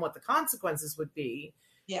tell them what the consequences would be.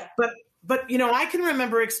 Yeah. But you know, I can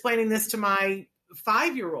remember explaining this to my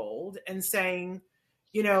 5-year-old and saying,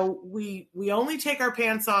 you know, we only take our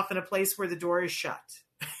pants off in a place where the door is shut,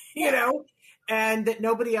 you know, and that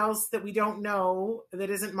nobody else that we don't know that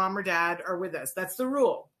isn't mom or dad are with us. That's the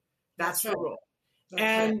rule. That's the rule.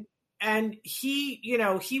 And he,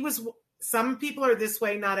 he was, some people are this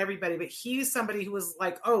way, not everybody, but he's somebody who was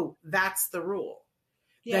like, oh, that's the rule.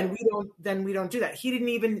 Yeah. Then we don't do that. He didn't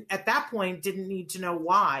even, at that point, didn't need to know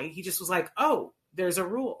why. He just was like, oh, there's a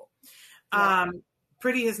rule. Yeah.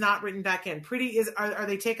 Pretty has not written back in. Pretty are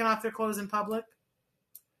they taking off their clothes in public?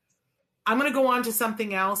 I'm going to go on to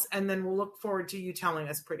something else, and then we'll look forward to you telling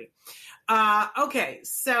us, Pretty. Okay,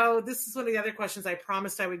 so this is one of the other questions I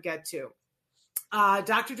promised I would get to.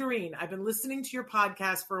 Dr. Doreen, I've been listening to your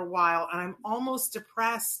podcast for a while, and I'm almost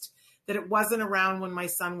depressed that it wasn't around when my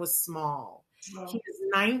son was small. Oh. He is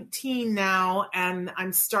 19 now, and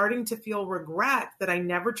I'm starting to feel regret that I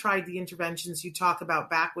never tried the interventions you talk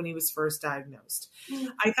about back when he was first diagnosed.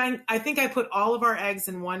 Mm-hmm. I think I put all of our eggs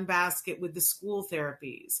in one basket with the school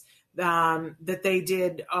therapies that they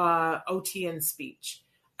did, OT and speech.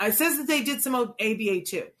 It says that they did some ABA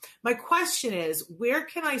too. My question is, where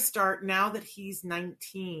can I start now that he's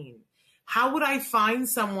 19? How would I find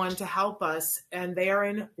someone to help us? And they are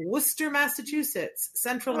in Worcester, Massachusetts,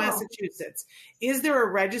 central Massachusetts. Is there a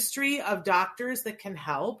registry of doctors that can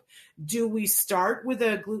help? Do we start with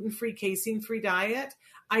a gluten-free, casein-free diet?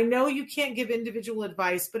 I know you can't give individual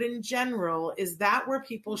advice, but in general, is that where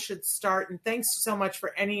people should start? And thanks so much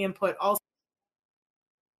for any input. Also,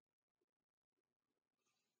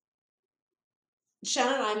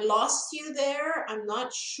 Shannon, I lost you there. I'm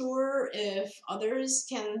not sure if others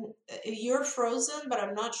can. You're frozen, but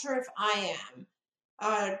I'm not sure if I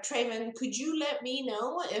am. Trayvon, could you let me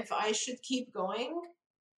know if I should keep going?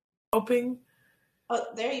 Hoping. Oh,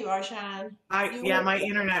 there you are, Shannon. My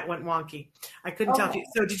internet went wonky. I couldn't tell you.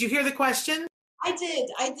 So did you hear the question? I did.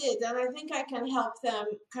 And I think I can help them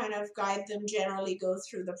kind of guide them generally go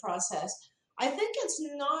through the process. I think it's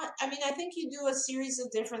not, I think you do a series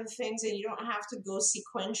of different things and you don't have to go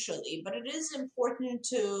sequentially, but it is important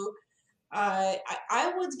to,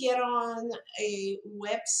 I would get on a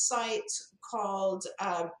website called,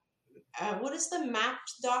 what is the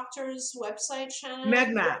MAPS doctor's website, Shannon?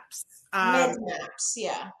 MedMaps. MedMaps,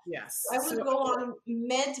 yeah. Yes. I would go on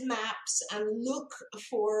MedMaps and look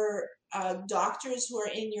for doctors who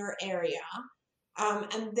are in your area.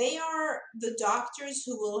 And they are the doctors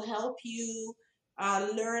who will help you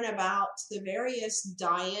learn about the various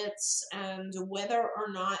diets and whether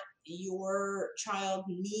or not your child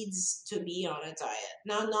needs to be on a diet.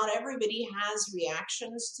 Now, not everybody has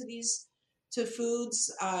reactions to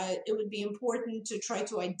foods. It would be important to try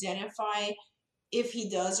to identify if he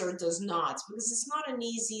does or does not, because it's not an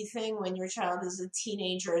easy thing when your child is a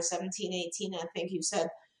teenager, 17, 18, I think you said,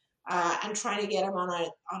 and trying to get them on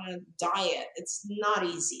a diet. It's not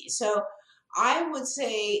easy. So I would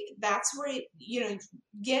say that's where,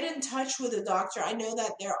 get in touch with a doctor. I know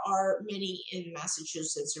that there are many in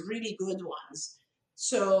Massachusetts, really good ones.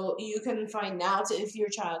 So you can find out if your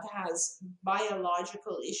child has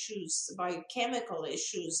biological issues, biochemical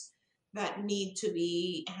issues that need to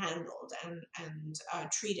be handled and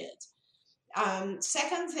treated.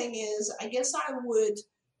 Second thing is, I guess I would,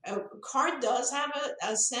 CARD does have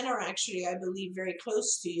a center, actually, I believe, very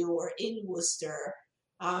close to you or in Worcester.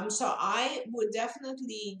 So I would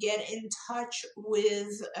definitely get in touch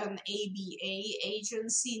with an ABA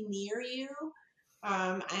agency near you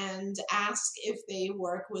and ask if they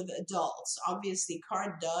work with adults. Obviously,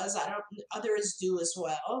 CARD does. Others do as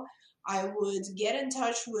well. I would get in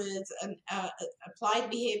touch with an Applied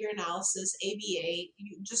Behavior Analysis, ABA.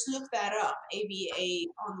 You just look that up, ABA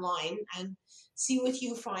online, and see what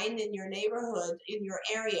you find in your neighborhood, in your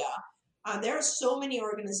area. There are so many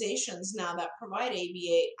organizations now that provide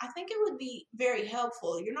ABA. I think it would be very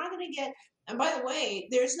helpful. You're not going to get, and by the way,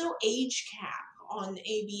 there's no age cap on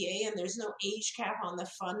ABA and there's no age cap on the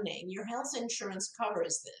funding. Your health insurance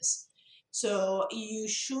covers this. So you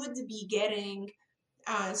should be getting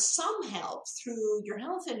some help through your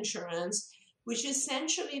health insurance, which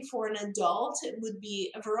essentially for an adult, it would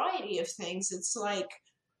be a variety of things. It's like,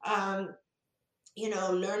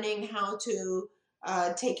 learning how to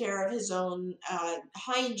take care of his own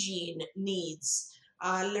hygiene needs,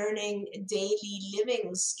 learning daily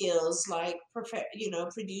living skills like,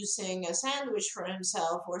 producing a sandwich for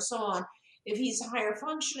himself or so on. If he's higher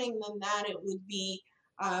functioning than that, it would be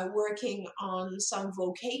working on some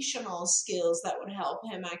vocational skills that would help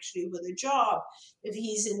him actually with a job. If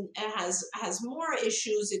he's has more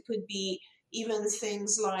issues, it could be even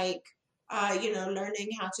things like, learning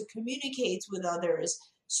how to communicate with others.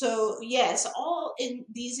 So yes, all in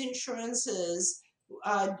these insurances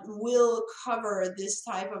will cover this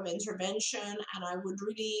type of intervention, and I would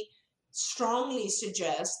really strongly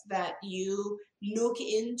suggest that you look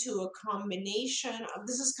into a combination of,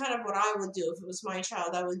 this is kind of what I would do if it was my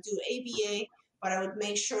child. I would do ABA, but I would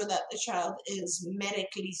make sure that the child is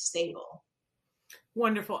medically stable.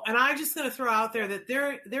 Wonderful. And I'm just going to throw out there that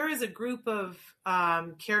there is a group of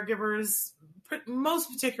caregivers,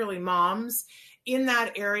 most particularly moms, in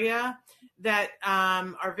that area that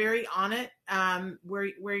are very on it,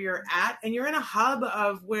 where you're at, and you're in a hub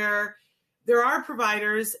of where there are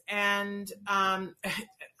providers, and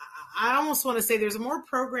I almost want to say there's more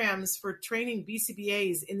programs for training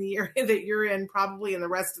BCBAs in the area that you're in, probably in the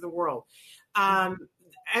rest of the world.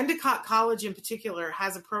 Endicott College in particular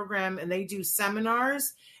has a program, and they do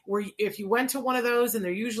seminars where if you went to one of those, and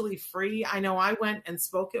they're usually free. I know I went and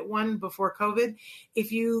spoke at one before COVID.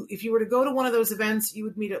 If you were to go to one of those events, you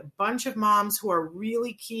would meet a bunch of moms who are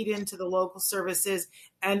really keyed into the local services,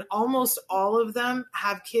 and almost all of them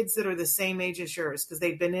have kids that are the same age as yours because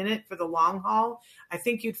they've been in it for the long haul. I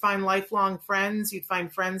think you'd find lifelong friends. You'd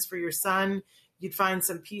find friends for your son. You'd find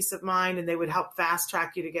some peace of mind, and they would help fast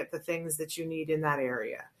track you to get the things that you need in that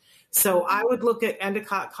area. So I would look at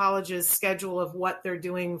Endicott College's schedule of what they're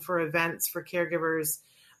doing for events for caregivers.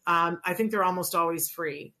 I think they're almost always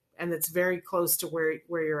free, and it's very close to where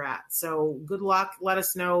you're at. So good luck. Let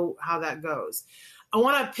us know how that goes. I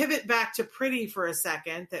want to pivot back to Pretty for a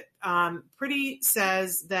second. That Pretty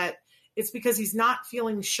says that it's because he's not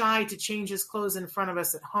feeling shy to change his clothes in front of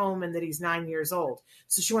us at home, and that he's 9 years old.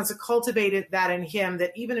 So she wants to cultivate that in him,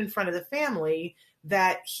 that even in front of the family,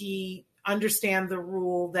 that he understand the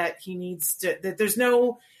rule, that he needs to, that there's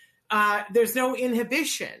no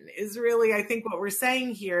inhibition is really, I think, what we're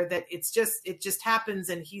saying here, that it just happens,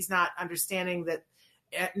 and he's not understanding that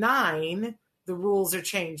at 9, the rules are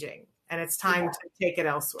changing and it's time to take it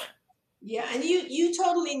elsewhere. Yeah, and you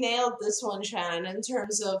totally nailed this one, Shannon, in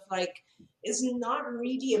terms of like, it's not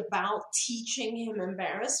really about teaching him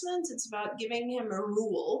embarrassment. It's about giving him a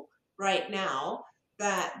rule right now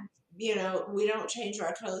that, we don't change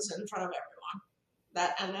our clothes in front of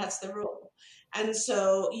everyone. That's the rule. And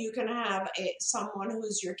so you can have someone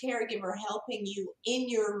who's your caregiver helping you in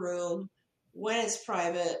your room when it's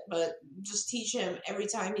private, but just teach him every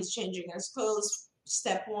time he's changing his clothes.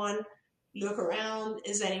 Step 1, look around.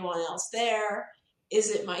 Is anyone else there? Is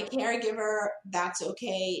it my caregiver? That's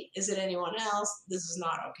okay. Is it anyone else? This is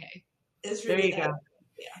not okay. It's really there you go.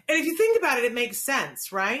 Yeah. And if you think about it, it makes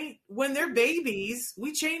sense, right? When they're babies,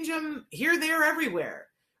 we change them here, there, everywhere,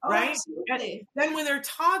 right? And then when they're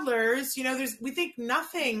toddlers, we think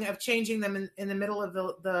nothing of changing them in the middle of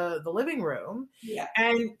the living room. Yeah.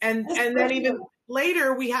 And then even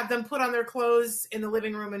later, we have them put on their clothes in the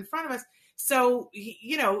living room in front of us. So,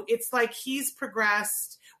 it's like he's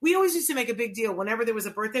progressed. We always used to make a big deal. Whenever there was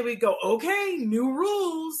a birthday, we'd go, okay, new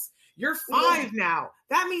rules. You're 5 now.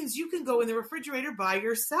 That means you can go in the refrigerator by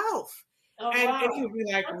yourself. Oh, and you'd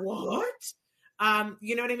be like, what?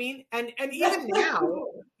 You know what I mean? And even now,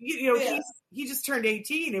 he just turned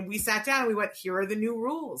 18, and we sat down and we went, here are the new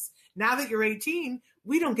rules. Now that you're 18,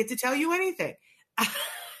 we don't get to tell you anything.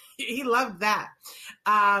 He loved that.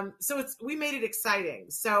 So we made it exciting.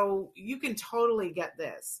 So you can totally get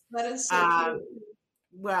this. That is so cute.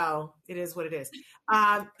 Well, it is what it is.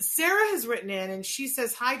 Sarah has written in, and she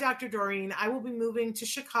says, hi, Dr. Doreen. I will be moving to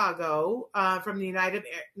Chicago from the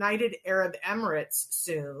United Arab Emirates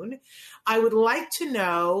soon. I would like to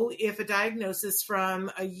know if a diagnosis from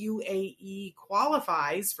a UAE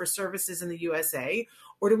qualifies for services in the USA,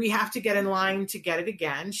 or do we have to get in line to get it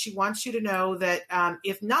again? She wants you to know that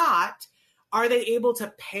if not, are they able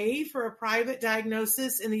to pay for a private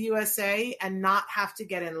diagnosis in the USA and not have to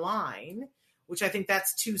get in line? Which I think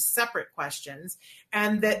that's 2 separate questions,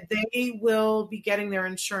 and that they will be getting their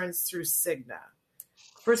insurance through Cigna.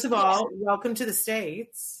 First of all, welcome to the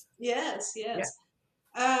States. Yes. Yeah.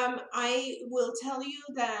 I will tell you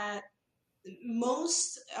that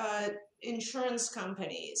most insurance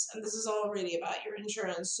companies, and this is all really about your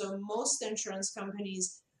insurance, so most insurance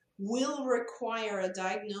companies will require a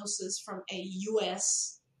diagnosis from a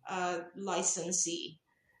U.S. licensee.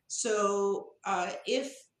 So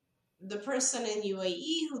if the person in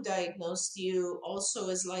UAE who diagnosed you also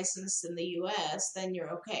is licensed in the US, then you're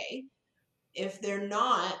okay. If they're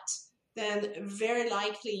not, then very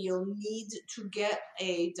likely you'll need to get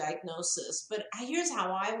a diagnosis. But here's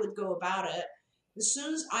how I would go about it. As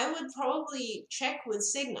soon as I would probably check with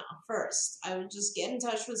Cigna first. I would just get in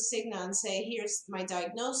touch with Cigna and say, here's my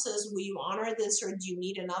diagnosis. Will you honor this, or do you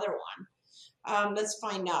need another one? Let's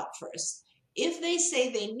find out first. If they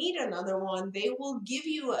say they need another one, they will give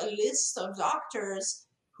you a list of doctors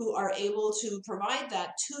who are able to provide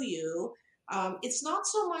that to you. It's not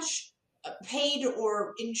so much paid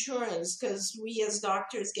or insurance, because we as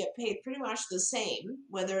doctors get paid pretty much the same,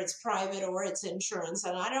 whether it's private or it's insurance.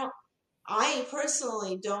 And I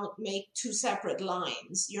personally don't make two separate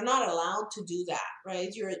lines. You're not allowed to do that,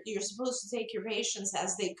 right? You're supposed to take your patients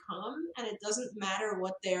as they come, and it doesn't matter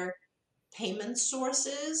what their payment source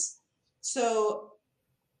is. So,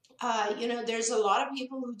 there's a lot of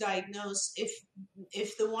people who diagnose,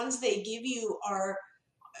 if the ones they give you are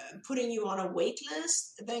putting you on a wait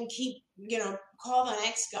list, then call the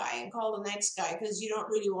next guy and call the next guy, because you don't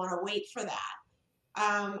really want to wait for that.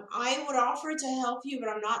 I would offer to help you, but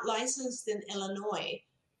I'm not licensed in Illinois.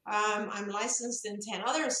 I'm licensed in 10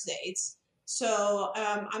 other states. So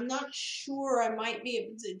I'm not sure. I might be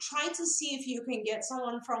able to try to see if you can get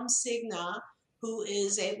someone from Cigna who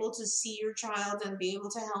is able to see your child and be able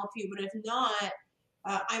to help you. But if not,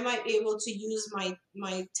 I might be able to use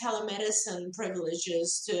my telemedicine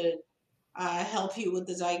privileges to help you with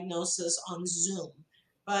the diagnosis on Zoom.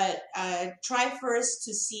 But try first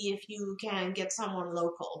to see if you can get someone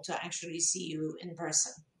local to actually see you in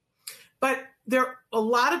person. But there are a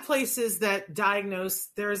lot of places that diagnose,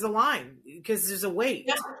 there is a line because there's a wait.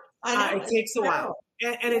 Yeah, I know. It takes a while.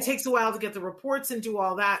 And it takes a while to get the reports and do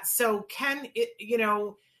all that. So can it,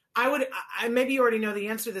 I maybe you already know the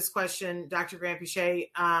answer to this question, Dr. Granpeesheh.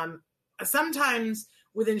 Sometimes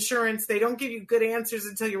with insurance, they don't give you good answers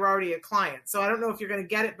until you're already a client. So I don't know if you're going to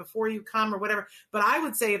get it before you come or whatever. But I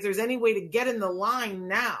would say if there's any way to get in the line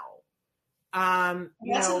now.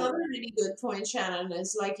 That's another really good point, Shannon.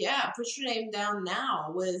 It's like, put your name down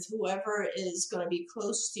now with whoever is going to be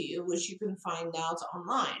close to you, which you can find out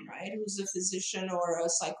online, right? Who's a physician or a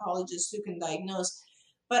psychologist who can diagnose.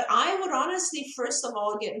 But I would honestly, first of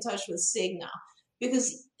all, get in touch with Cigna,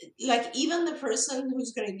 because even the person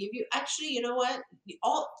who's going to give you, actually, you know what?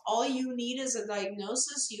 All you need is a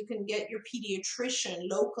diagnosis. You can get your pediatrician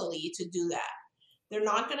locally to do that. They're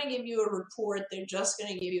not going to give you a report. They're just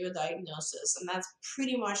going to give you a diagnosis. And that's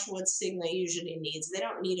pretty much what Cigna usually needs. They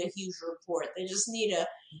don't need a huge report. They just need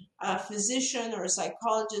a physician or a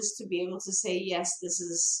psychologist to be able to say, yes, this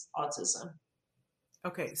is autism.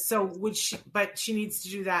 Okay. So but she needs to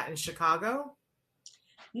do that in Chicago?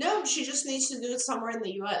 No, she just needs to do it somewhere in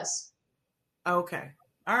the U.S. Okay.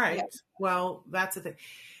 All right. Yeah. Well, that's the thing.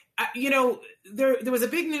 There was a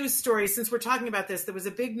big news story, since we're talking about this, there was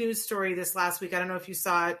a big news story this last week. I don't know if you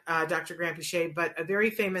saw it, Dr. Granpeesheh, but a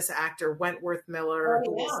very famous actor, Wentworth Miller,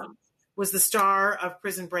 who was the star of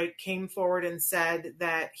Prison Break, came forward and said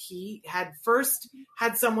that he had first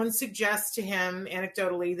had someone suggest to him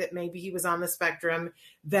anecdotally that maybe he was on the spectrum.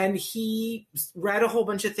 Then he read a whole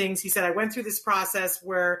bunch of things. He said, I went through this process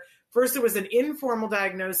where first there was an informal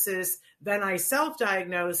diagnosis, then I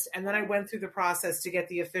self-diagnosed, and then I went through the process to get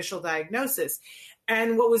the official diagnosis.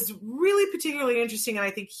 And what was really particularly interesting, and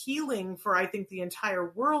I think healing for, the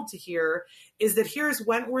entire world to hear, is that here's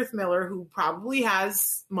Wentworth Miller, who probably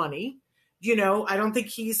has money. I don't think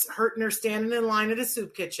he's hurting or standing in line at a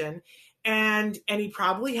soup kitchen. And he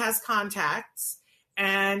probably has contacts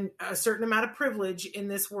and a certain amount of privilege in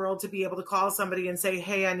this world to be able to call somebody and say,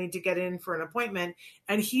 hey, I need to get in for an appointment.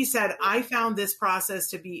 And he said, I found this process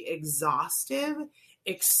to be exhaustive,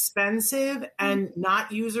 expensive, and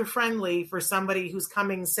not user-friendly for somebody who's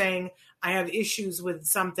coming saying, I have issues with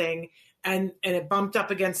something, and it bumped up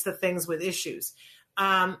against the things with issues.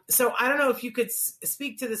 So I don't know if you could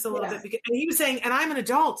speak to this a little bit. Because, and he was saying, and I'm an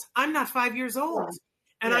adult. I'm not 5 years old.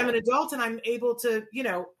 And I'm an adult, and I'm able to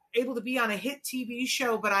be on a hit TV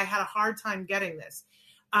show, but I had a hard time getting this.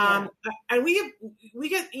 And we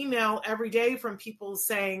get email every day from people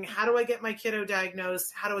saying, how do I get my kiddo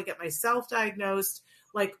diagnosed? How do I get myself diagnosed?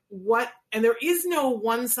 Like what? And there is no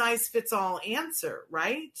one size fits all answer,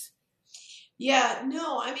 right? Yeah,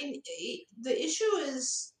 no, I mean, the issue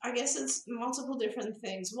is, I guess it's multiple different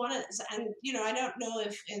things. One is, and, I don't know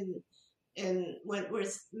if in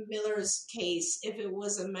Wentworth Miller's case, if it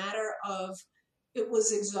was a matter of, it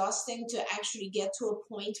was exhausting to actually get to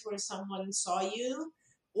a point where someone saw you,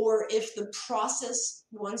 or if the process,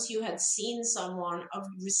 once you had seen someone, of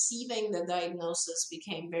receiving the diagnosis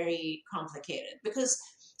became very complicated. Because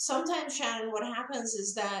sometimes, Shannon, what happens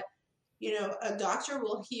is that, a doctor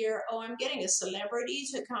will hear, oh, I'm getting a celebrity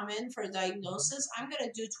to come in for a diagnosis. I'm going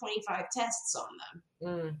to do 25 tests on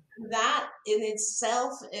them. That in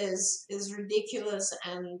itself is ridiculous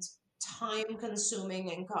and time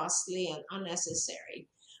consuming and costly and unnecessary.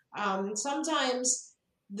 Sometimes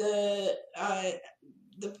the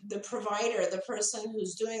provider, the person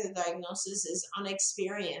who's doing the diagnosis, is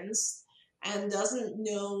unexperienced and doesn't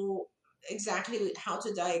know exactly how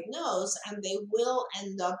to diagnose, and they will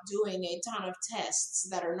end up doing a ton of tests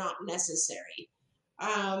that are not necessary.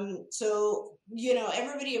 So, you know,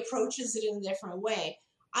 everybody approaches it in a different way.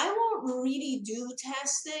 I won't really do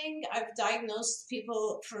testing. I've diagnosed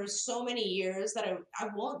people for so many years that I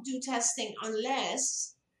won't do testing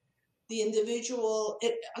unless the individual,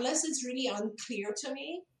 unless it's really unclear to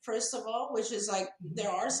me, first of all, which is like, there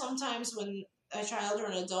are some times when a child or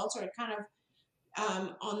an adult are kind of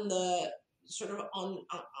on the sort of on,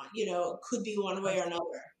 you know, could be one way or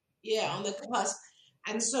another. Yeah, on the cusp.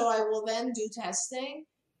 And so I will then do testing.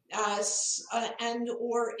 And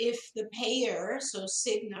or if the payer, so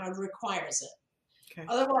Cigna, requires it. Okay.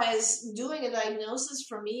 Otherwise, doing a diagnosis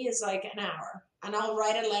for me is like an hour, and I'll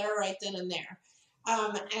write a letter right then and there.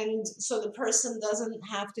 And so the person doesn't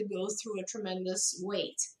have to go through a tremendous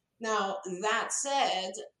wait. Now, that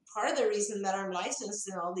said, part of the reason that I'm licensed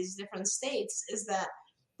in all these different states is that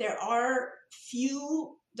there are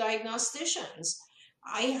few diagnosticians.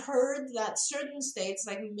 I heard that certain states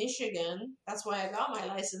like Michigan, that's why I got my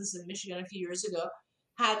license in Michigan a few years ago,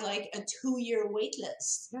 had like a 2-year wait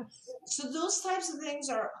list. Yes. So those types of things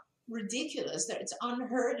are ridiculous. It's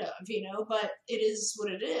unheard of, you know, but it is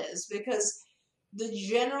what it is, because the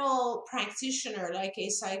general practitioner, like a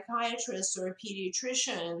psychiatrist or a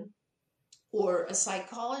pediatrician or a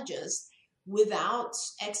psychologist, without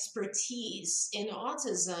expertise in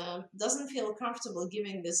autism, doesn't feel comfortable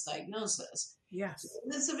giving this diagnosis. Yes.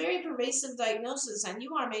 It's a very pervasive diagnosis, and you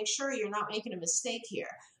want to make sure you're not making a mistake here.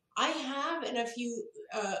 I have, in a few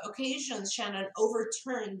occasions, Shannon,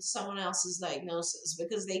 overturned someone else's diagnosis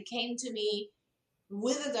because they came to me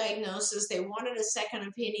with a diagnosis. They wanted a second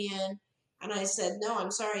opinion, and I said, no,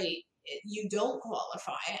 I'm sorry, you don't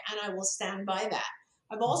qualify, and I will stand by that.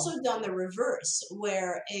 I've also done the reverse,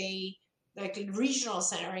 where a regional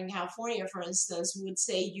center in California, for instance, would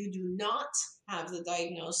say you do not have the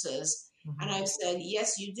diagnosis. Mm-hmm. And I've said,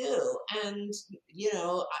 yes, you do. And, you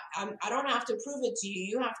know, I don't have to prove it to you.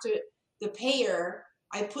 You have to, the payer,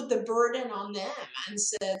 I put the burden on them and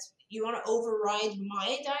said, you want to override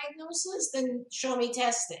my diagnosis? Then show me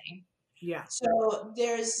testing. Yeah. So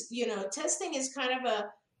there's, you know, testing is kind of a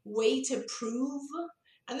way to prove.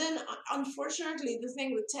 And then, unfortunately, the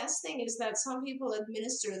thing with testing is that some people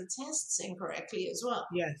administer the tests incorrectly as well.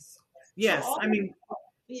 Yes. Yes. So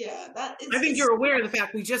yeah, I think you're aware of the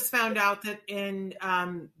fact we just found out that in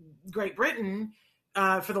Great Britain,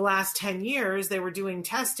 for the last 10 years, they were doing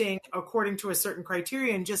testing according to a certain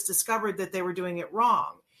criteria and just discovered that they were doing it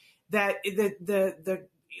wrong. That in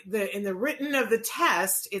the written of the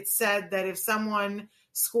test, it said that if someone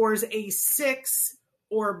scores a 6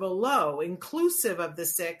 or below, inclusive of the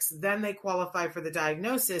 6, then they qualify for the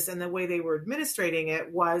diagnosis. And the way they were administrating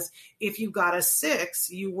it was, if you got a 6,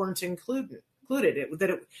 you weren't included.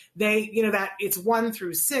 That it's 1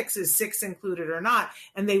 through 6, is 6 included or not?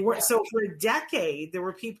 And they weren't. So for a decade, there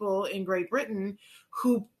were people in Great Britain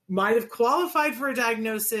who might have qualified for a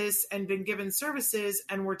diagnosis and been given services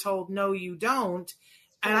and were told, no, you don't.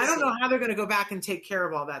 And I don't know how they're going to go back and take care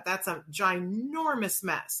of all that. That's a ginormous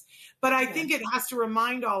mess. But I think it has to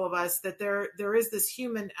remind all of us that there is this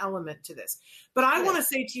human element to this. But I want to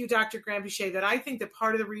say to you, Dr. Granpeesheh, that I think that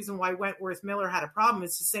part of the reason why Wentworth Miller had a problem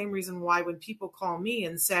is the same reason why when people call me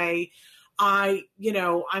and say, I'm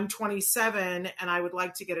 27 and I would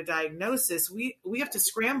like to get a diagnosis, we have to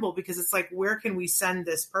scramble, because it's like, where can we send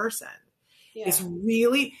this person? Yeah. It's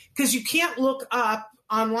really, because you can't look up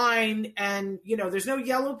online and, there's no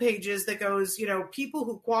yellow pages that goes, people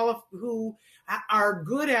who are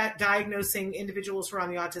good at diagnosing individuals who are on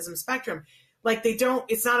the autism spectrum. Like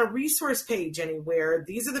it's not a resource page anywhere.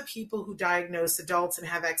 These are the people who diagnose adults and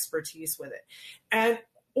have expertise with it.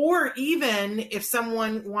 Or even if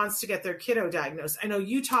someone wants to get their kiddo diagnosed, I know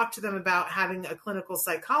you talked to them about having a clinical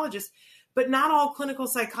psychologist, but not all clinical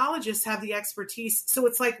psychologists have the expertise. So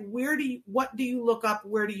it's like, what do you look up?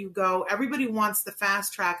 Where do you go? Everybody wants the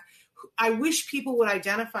fast track. I wish people would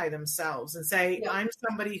identify themselves and say, I'm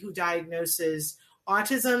somebody who diagnoses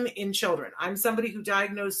autism in children. I'm somebody who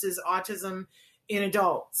diagnoses autism in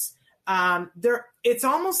adults. It's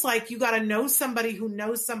almost like you got to know somebody who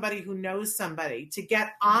knows somebody who knows somebody to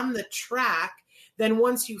get on the track. Then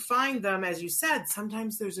once you find them, as you said,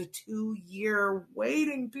 sometimes there's a 2-year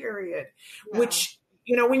waiting period, which,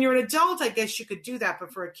 when you're an adult, I guess you could do that.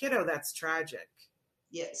 But for a kiddo, that's tragic.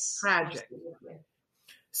 Yes. Tragic. Absolutely.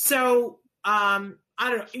 So, I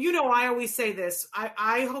don't know. I always say this.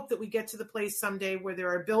 I hope that we get to the place someday where there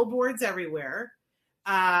are billboards everywhere.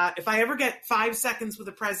 If I ever get 5 seconds with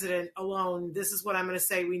the president alone, this is what I'm going to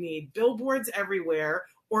say we need. Billboards everywhere,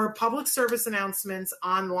 or public service announcements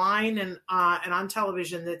online and on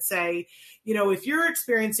television that say, if you're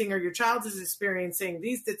experiencing or your child is experiencing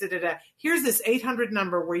these, here's this 800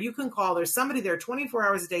 number where you can call. There's somebody there 24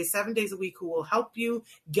 hours a day, 7 days a week who will help you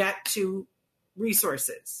get to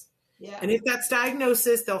resources. Yeah. And if that's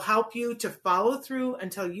diagnosis, they'll help you to follow through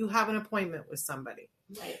until you have an appointment with somebody.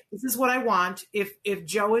 Right. This is what I want. If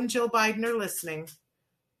Joe and Jill Biden are listening,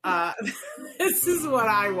 this is what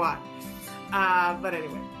I want. But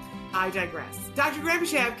anyway, I digress. Dr.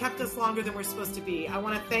 Granpeesheh, I've kept us longer than we're supposed to be. I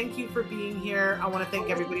want to thank you for being here. I want to thank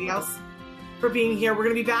everybody else for being here. We're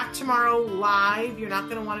going to be back tomorrow live. You're not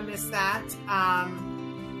going to want to miss that. I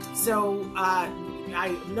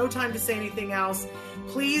have no time to say anything else.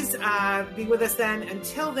 Please be with us then.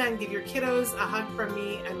 Until then, give your kiddos a hug from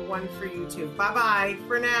me and one for you too. Bye-bye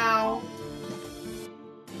for now.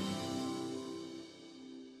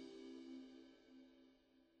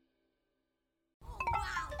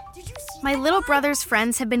 My little brother's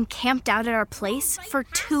friends have been camped out at our place for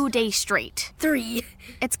 2 days straight. 3.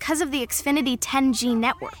 It's because of the Xfinity 10G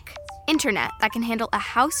network. Internet that can handle a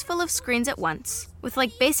house full of screens at once, with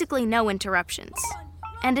basically no interruptions.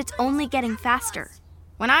 And it's only getting faster.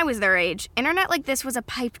 When I was their age, internet like this was a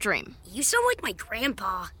pipe dream. You sound like my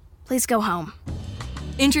grandpa. Please go home.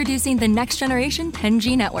 Introducing the next generation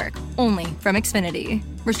 10G network, only from Xfinity.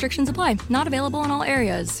 Restrictions apply, not available in all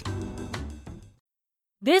areas.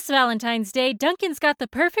 This Valentine's Day, Dunkin's got the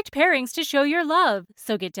perfect pairings to show your love.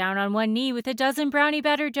 So get down on one knee with a dozen brownie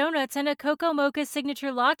batter donuts and a Cocoa Mocha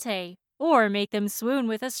signature latte. Or make them swoon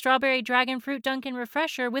with a strawberry dragon fruit Dunkin'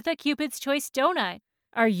 refresher with a Cupid's Choice donut.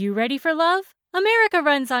 Are you ready for love? America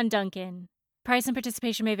runs on Dunkin'. Price and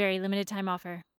participation may vary. Limited time offer.